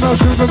 I'm not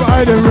sure if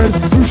I didn't read.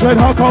 You said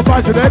how come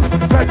back to them?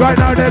 But right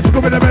now they're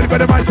scooping the men, but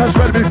the might as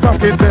well be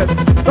fucking dead.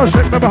 No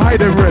shit, never hide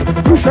them red.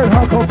 You said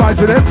how come back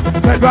to them?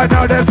 But right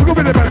now they're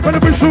scooping the men, but the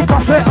bitch shoot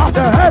pass it up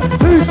the head.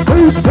 Please.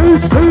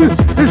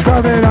 He's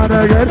coming out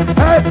again.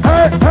 Hey.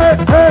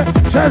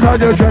 Says how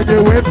you check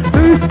it with.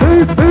 Please.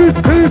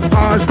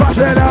 I'm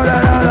splashing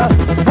out.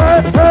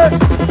 Hey.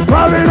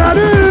 Coming out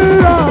here.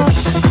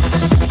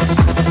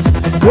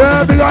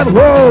 Yeah, big on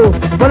whoa.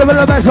 But the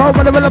best home,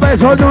 do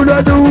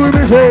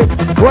me say.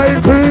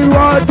 Wait 3,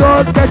 1,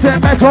 don't get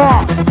it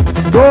better.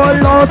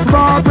 Don't lost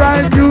my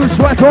brand new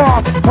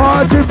sweater.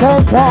 Party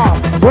pumper,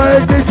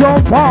 where's the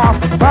jumper?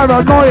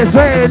 Paranoia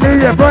saying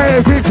in your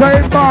crazy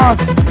chamber.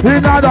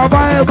 In another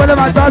way, but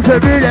it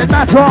doesn't really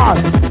matter.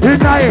 In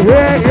night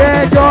here,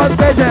 yeah, don't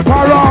get it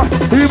para.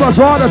 He was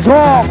on the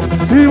talk,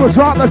 he was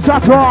on the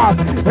chatter.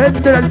 End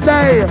of the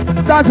day,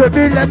 doesn't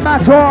really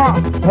matter.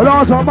 And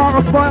also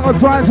Marcus Michael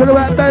trying to do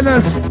it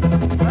business.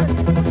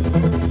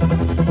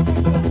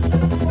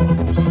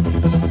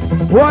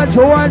 Watch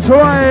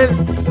it.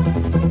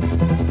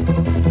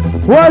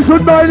 Where's the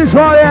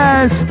 93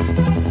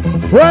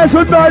 Where's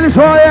the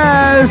 93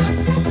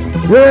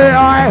 Yeah,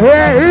 I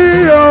hear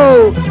you.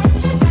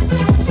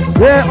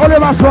 Yeah,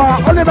 Oliver Shaw,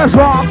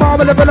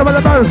 Bob in the middle of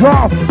the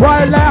Mercer,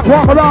 right leg,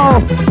 walk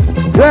down.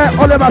 Yeah,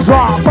 Oliver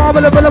Shaw, Bob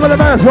in the middle of the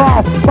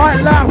Mercer,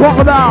 right leg,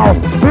 walk down.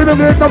 Feeling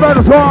in the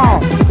Mercer.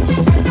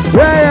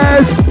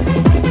 Yes,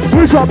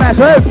 we shot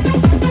massive.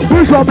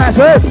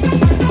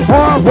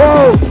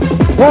 Whoa.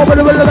 Over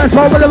the middle of the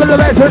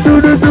Mercer, do,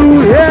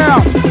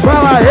 yeah.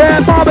 Well, I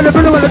hear Bob in the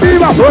middle of the be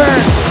my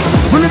friend.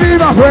 Will you be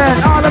my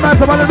friend? All the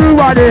massive on the new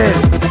right there.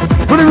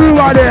 Put the room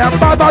right there,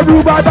 bye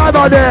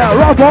there,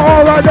 rough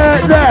all right there,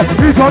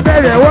 he's on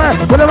there, where?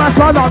 Put the man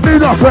son on, be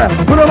not fair,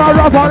 put the man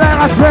rough on there,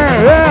 I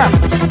swear, yeah.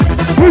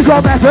 Who's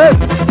on message?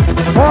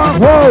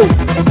 Whoa.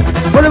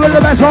 Put the best,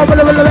 do, put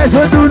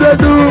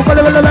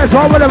the best,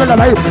 now with the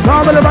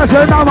best,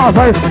 now my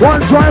face,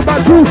 1 try,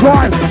 but 2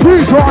 try,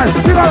 3 try,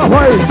 you gotta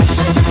wait.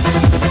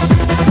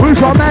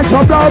 Who's on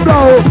message,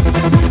 blow,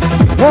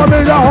 for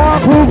me the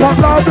hard proof,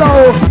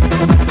 blow,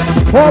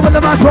 over the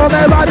man from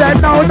everybody,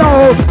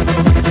 no.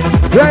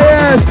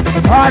 Yes,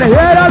 out of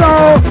here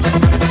alone.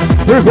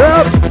 He's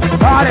up,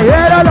 out of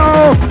here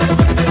alone.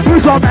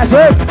 Who's on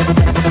message?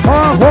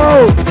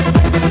 Whoa.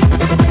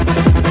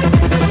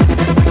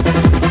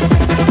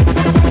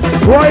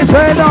 Boy,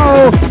 say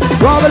no.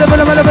 Rob in the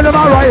middle of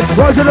my right.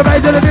 Go to the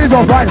base of the knees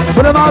on right.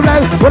 Put him on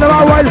left, put him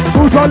on right.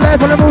 Who's on left,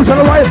 put him on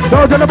the right.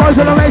 Go to the boys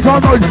of the race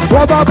on right.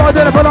 Walk on board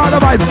to the put on the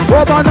right.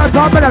 Walk on the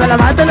top of the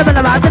right.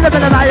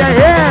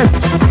 Yes.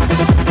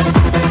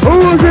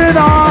 Who's in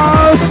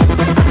us?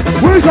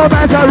 Who's on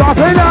better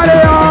rocking out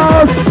of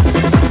us?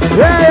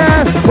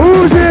 Yeah,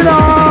 who's in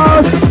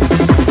us?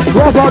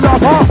 Rough on the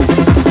pop.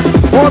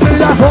 For me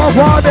that's all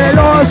for the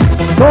loss.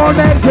 Don't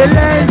make it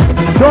late.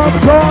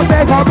 Don't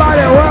make our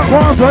body work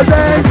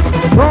confidence.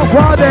 Don't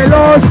for the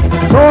loss.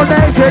 Don't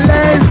make it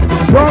late.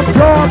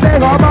 Don't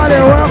make our body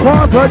work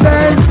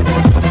confidence.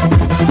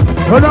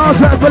 And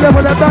also for the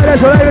better,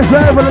 so they just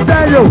ready for the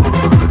Daniel.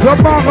 The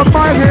Mark of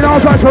Mikey and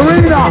also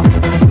Serena.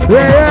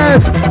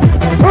 Yes.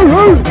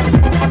 Woo-hoo.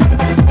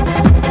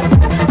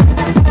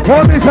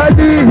 Hold me said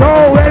these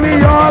ho, baby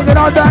young and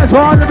on dance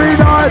on the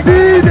beat on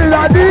these is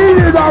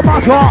our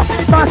master.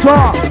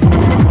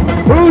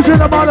 Who's in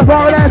the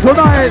motherfucker dance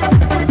tonight?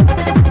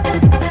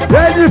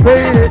 Then you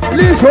beat it,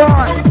 least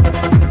one.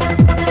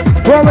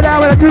 Over there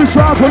with a new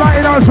song tonight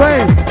in our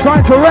train,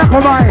 trying to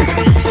recognize.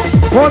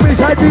 What me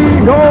say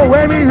D-do,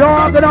 where me go,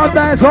 I'm gonna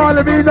dance all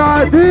of me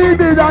now.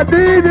 D-do,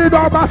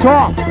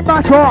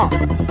 match up.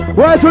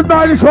 Where's the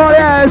mighty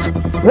Troyers?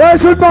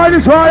 Where's the mighty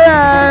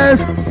Troyers?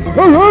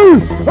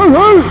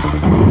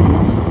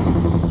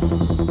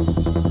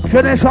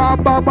 Finish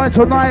on Bamba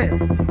tonight.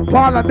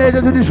 Parliament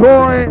to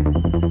destroy.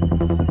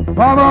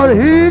 Come on,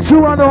 heat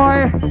to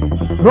annoy.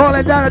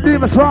 Rolling down a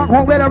demon song,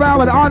 won't wait around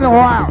with on the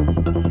while.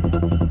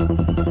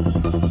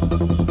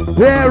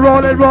 Yeah,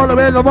 rolling in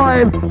the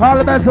vibe. All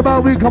the best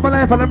about we come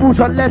alive for the moves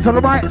and legs on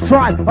the right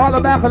side. All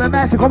the back on the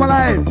mass come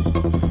alive.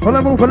 On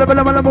the move, for the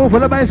move, for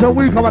the bass, so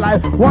we come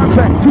alive. 1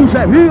 step, 2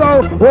 step, here you go.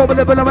 Over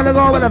the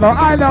go, whatever.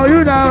 I know,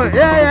 you know,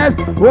 yes.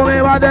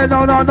 Woman right there,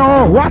 no.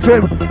 Watch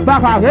him.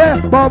 Back out here.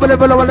 Over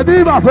the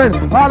be my friend.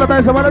 All the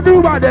best I want to do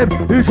by them.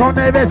 He's on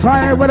David,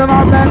 trying with him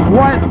on that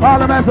white. All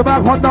the best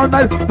about one down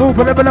there. Move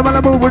for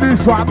the move with this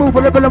side. Move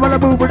for the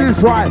move with this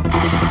side.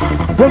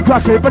 We'll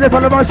crush it, but if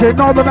I'm about shit,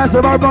 no, the mess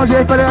about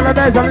bullshit, but on the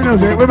best of the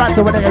music, we're back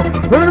to it again.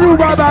 We're gonna do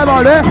my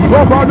bad there,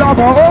 rough on up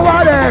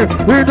over there.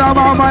 We know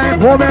my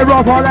mind, pour me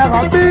rough on that,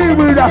 I'll be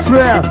with us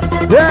there.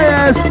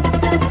 Yes,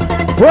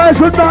 where's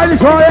the mighty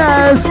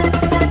Troyers?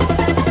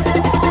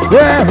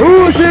 Yeah,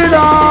 who's in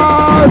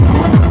us?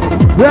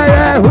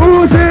 Yeah,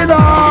 who's in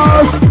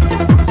us?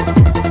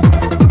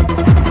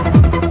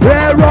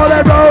 Yeah,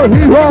 roll,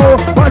 hero.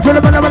 Watch the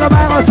man of the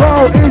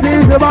soul. Easy,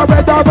 about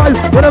red double.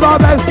 What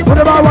about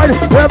white?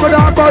 Yeah, but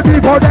I'm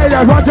body for days.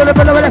 Watch the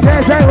man of the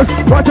case.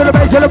 Watch the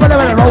base of the man of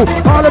the roll.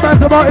 All the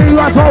best about you,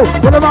 I soul.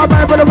 What about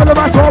man, what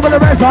about soul, but the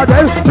rest are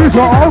dead. This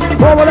all.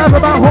 Whatever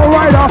about whole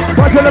rider.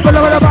 Watch the man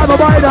of the Bible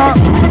rider.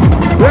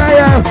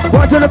 Yeah,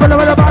 watch the man of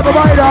the Bible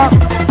rider.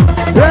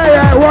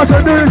 Yeah, watch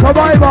the new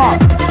survivor.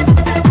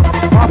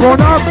 Up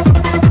on up.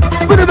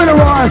 Bit of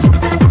wash.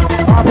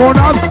 Up on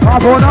up.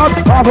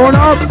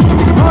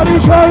 On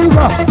his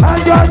shoulder,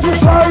 and on his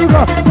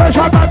shoulder. Fresh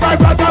up my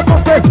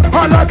buffet,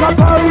 I like a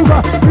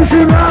poker. This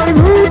is round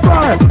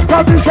Hooper,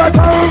 got this shut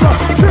over.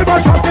 She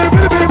must have been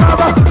with me,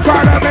 mother. Try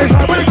to make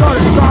sure we got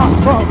it. Start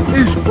from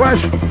east,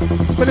 west.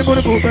 When the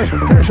money move best,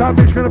 cash out,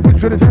 bitch, gonna put you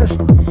to the test.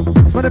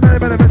 When the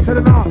better, best to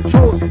the north,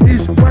 south,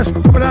 east, west.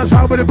 Coming down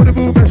south, when the money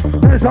move best.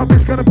 Cash out,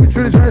 bitch, gonna put you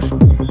to the test.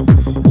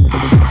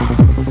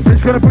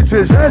 Bitch, gonna put you to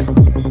the test.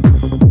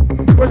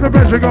 Where's the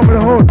pressure going with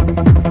the hood?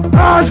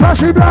 Ah,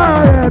 Shashi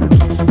Brian.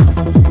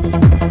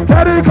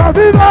 Getting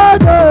coffee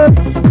water.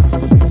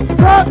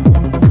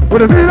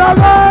 With a Vila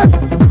line.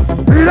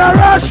 Vila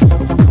rush.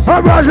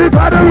 I'm rushing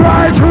by the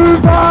right through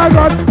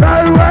Fargon. No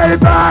way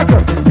back. Go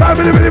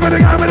with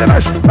the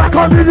mesh. Back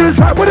on the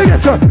track. When it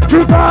gets you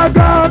to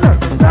Fargon.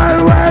 No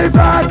way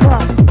back.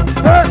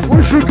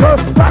 We should go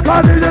back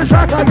on the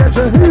track. I get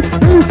you.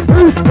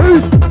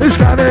 It's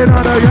coming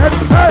on again.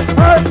 Hey.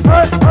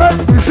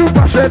 We should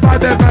pass it by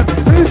them, man.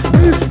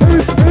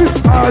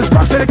 Oh, it's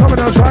passing, coming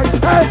on straight.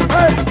 Hey.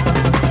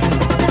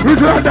 Who's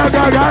right now,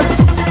 guys?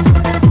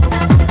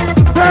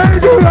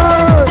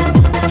 Dangerous.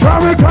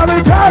 Shall we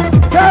coming cat?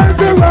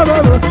 Dangerous.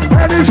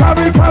 Any shall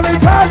we coming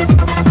cat?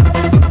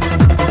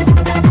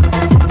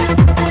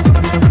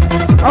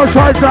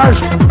 Outside dash,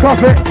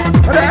 profit.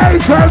 And the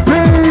HMP.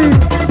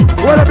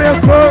 What a big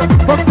foot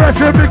from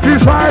pressure, victory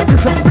side.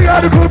 We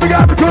got the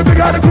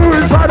crew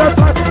inside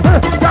outside.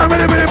 Down with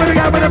the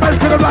best,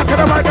 to the black and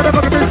the white and the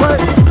fucking big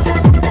side.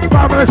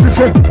 Marvelous to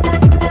see.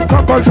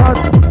 Top one shot.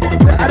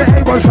 At the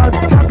A1 shot.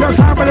 Champion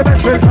shot with the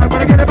best shot. I'm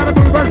gonna get him on the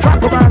move and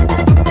track him man.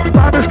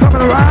 Time is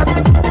coming around.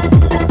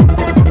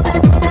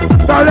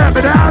 Don't let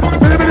me down.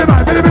 Billy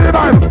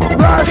man.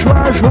 Rush.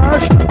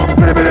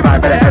 Billy man.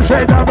 Billy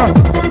essay number.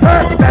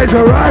 Hey, there's a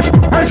rush.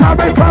 And shall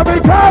be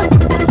coming cut.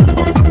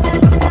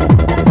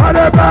 And a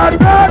bad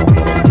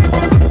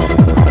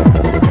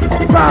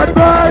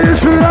boy, you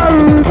should have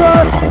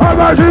I'm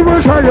actually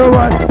will show you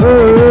why.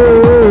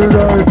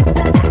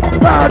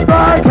 Bad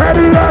boy, can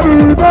you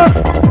have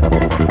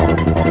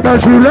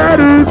Cause you let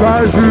it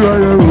pass you.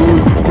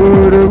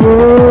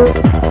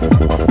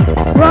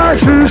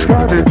 Rush is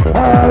coming.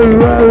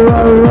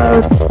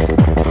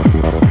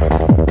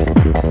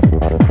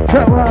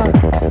 Check right.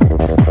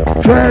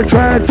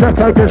 Check,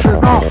 I guess it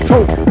now. So,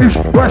 east,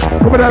 west,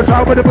 coming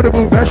outside with the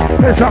move best.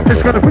 This up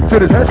is gonna put to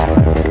the test.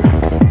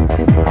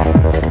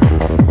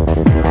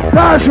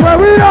 That's where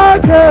we are,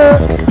 kid.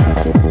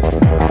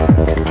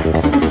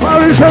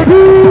 Where is a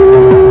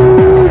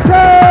good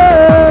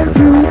day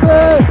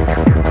today?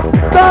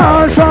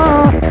 That's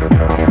all.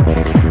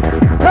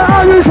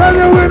 How you say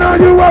you win or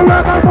you are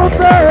running on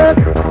bed?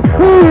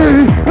 Who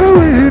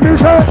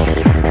is it?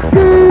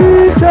 He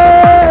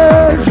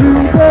says you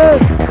dead.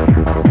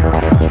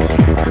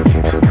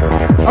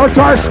 I'll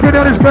try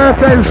spinning on his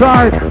birthday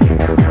side.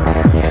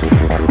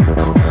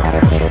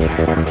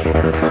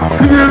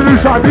 Give you a new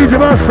side, easy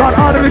first shot. I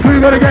don't think we're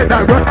going to get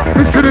that, but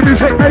this should have been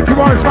shit. Make you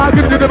want to start,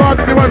 give it to the bar,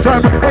 give me one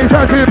time. Hey,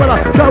 shout to your brother,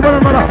 shout one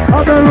another.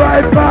 I'm the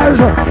right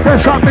buzzer.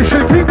 There's shot me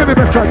shit, king of the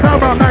best shot. Now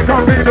my man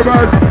can't beat the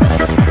bird.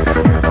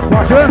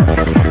 Watch it.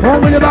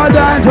 Home with the ball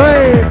down,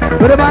 trade.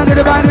 With the bang,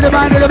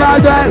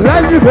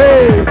 let you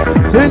pay.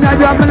 Bring that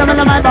drum in the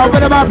man, but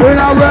with the ball, bring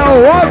out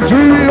well. 1,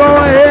 2, go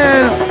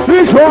ahead.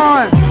 This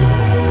one.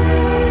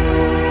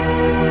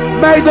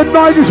 Make the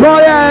noise for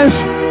yes.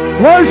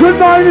 Where's the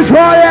noise for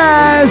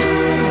yes?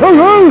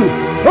 Woohoo!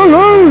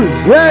 Woohoo!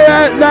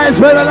 Yeah, that's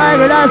where the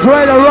language, that's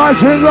where the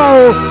Russian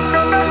go.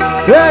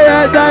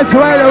 Yeah, that's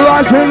where the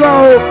Russian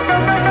go.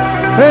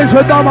 It's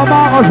a double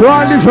mark of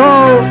run the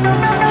show.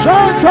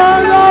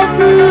 Sunshine of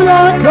me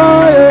like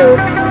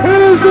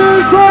is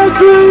this so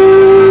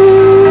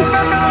true?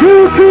 To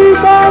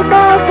keep on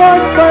my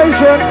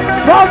foundation,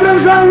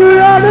 problems and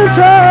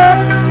reality.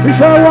 It's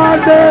a one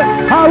day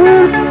I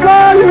will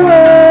fly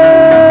away.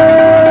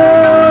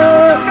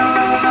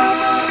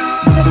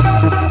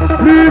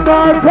 Leave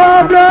my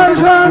problems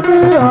and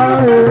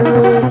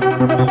behind.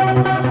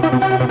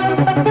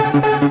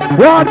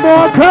 What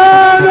more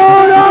can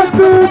I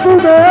do for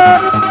me?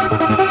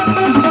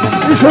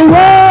 It's a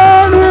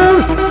world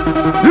with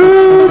you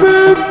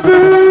with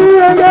me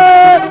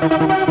again.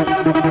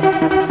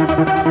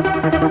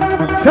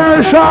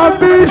 There shall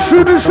be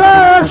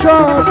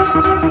civilization.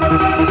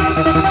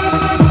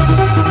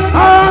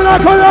 I'm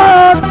like a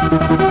lion,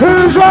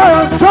 who's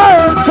lion,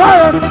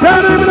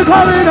 can't even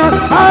call me that.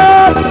 I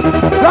am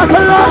like a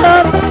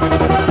lion.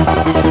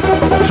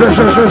 Say,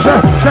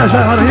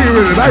 on the heel,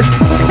 right?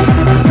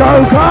 Go,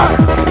 car.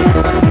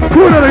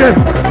 Do it again.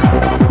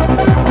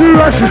 The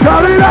rush is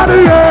coming out of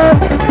here.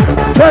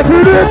 Check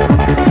it in.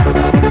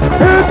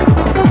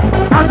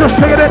 I'm just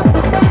shaking it.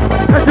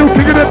 And you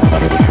kicking it.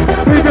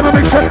 We're gonna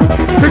mix it.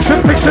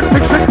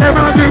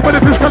 Everyone do, but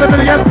if it's gonna be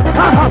again.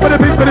 Haha, but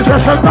if it's gonna be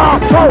shut down.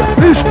 So,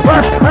 this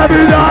rush,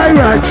 every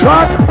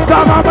direction.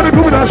 Down, I'm gonna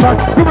go with that side.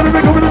 Go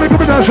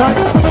with that side.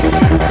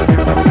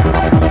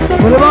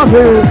 Put him up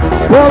here.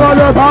 All of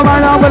the power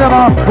now,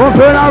 whatever. We'll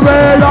fill out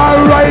with our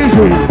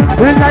races.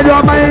 In that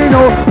domain,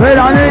 but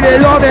I need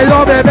it, love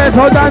it,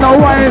 better than a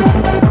wife.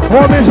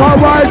 Homies are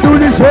why do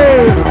they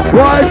say?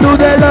 Why do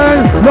they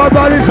learn?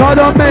 Nobody's out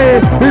of me.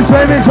 The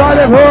same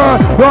inside of her.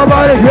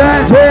 Nobody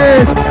can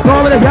taste.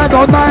 Nobody can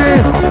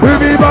deny.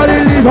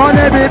 Everybody lives on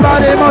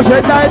everybody must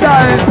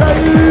die.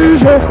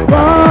 There's a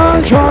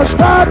bunch of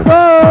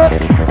stopper.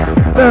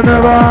 They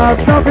never have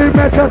nothing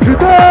better to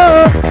do.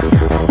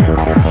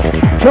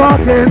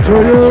 Talking to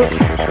you.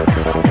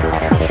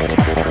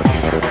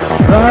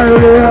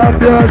 Light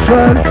up your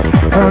sun,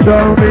 and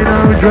don't be no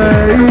J.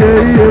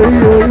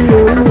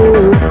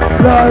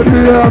 Light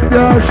up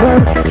your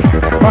sun,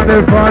 and the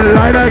front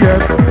light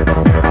again.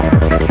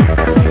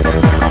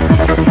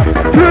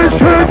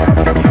 Listen,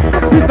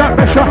 hit that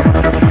pressure.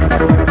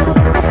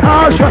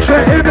 I'll just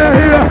say in the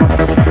here.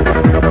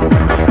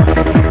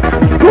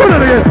 Do it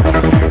again.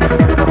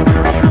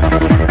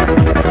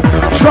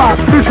 Shot,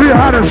 you see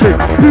how to see.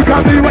 You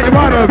can't be what you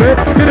want of it.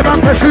 Get it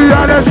back, see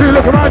how to see.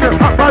 Look around you,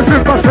 up, bust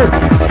it.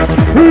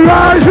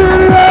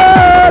 Rising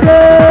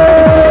ready.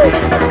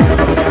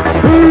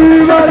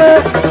 Everybody,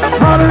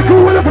 how to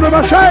cool it from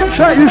the shake.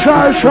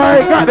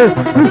 Got it.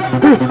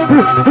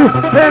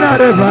 Then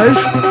out of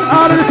place.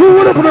 How to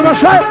cool it from the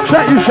shake.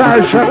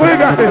 We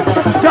got it.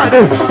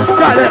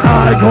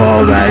 I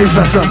call race.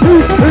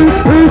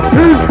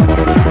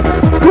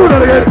 Do it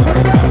again.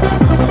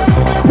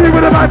 Give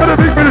it a bite for the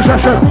big finish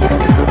session.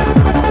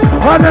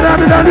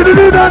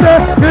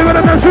 Give it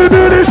a mess to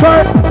do this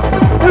way.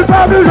 If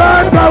I be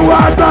right, I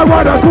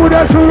want to do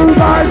the shoe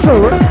by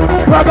shoe.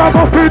 Grab up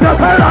a feed the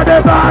pen on the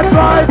bad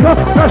right.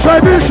 That's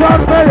a mission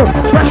for you,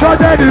 special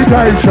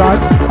dedication.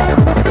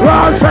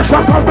 Round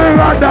session, come be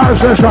right down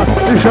session.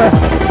 He said,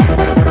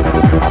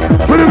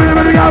 with a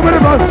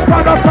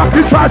got the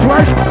fucking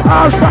sideways.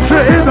 I'll smash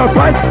it in the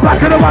plate.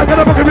 Back in the way, get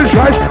a book of his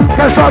face.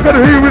 Guess I'm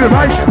going to hear with the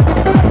face.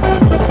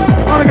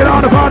 Want to get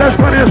on the bar, there's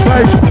plenty of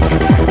space.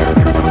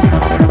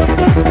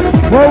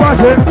 What was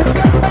it?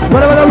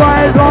 Whatever the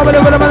rise,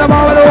 whatever the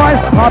rise.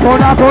 Up on.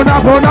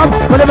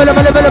 Whatever the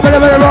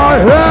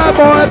rise. Yeah,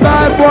 boy,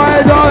 bad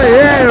boys, oh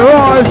yeah,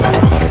 rise.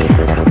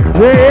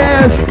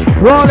 Yes,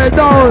 rolling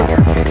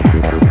down.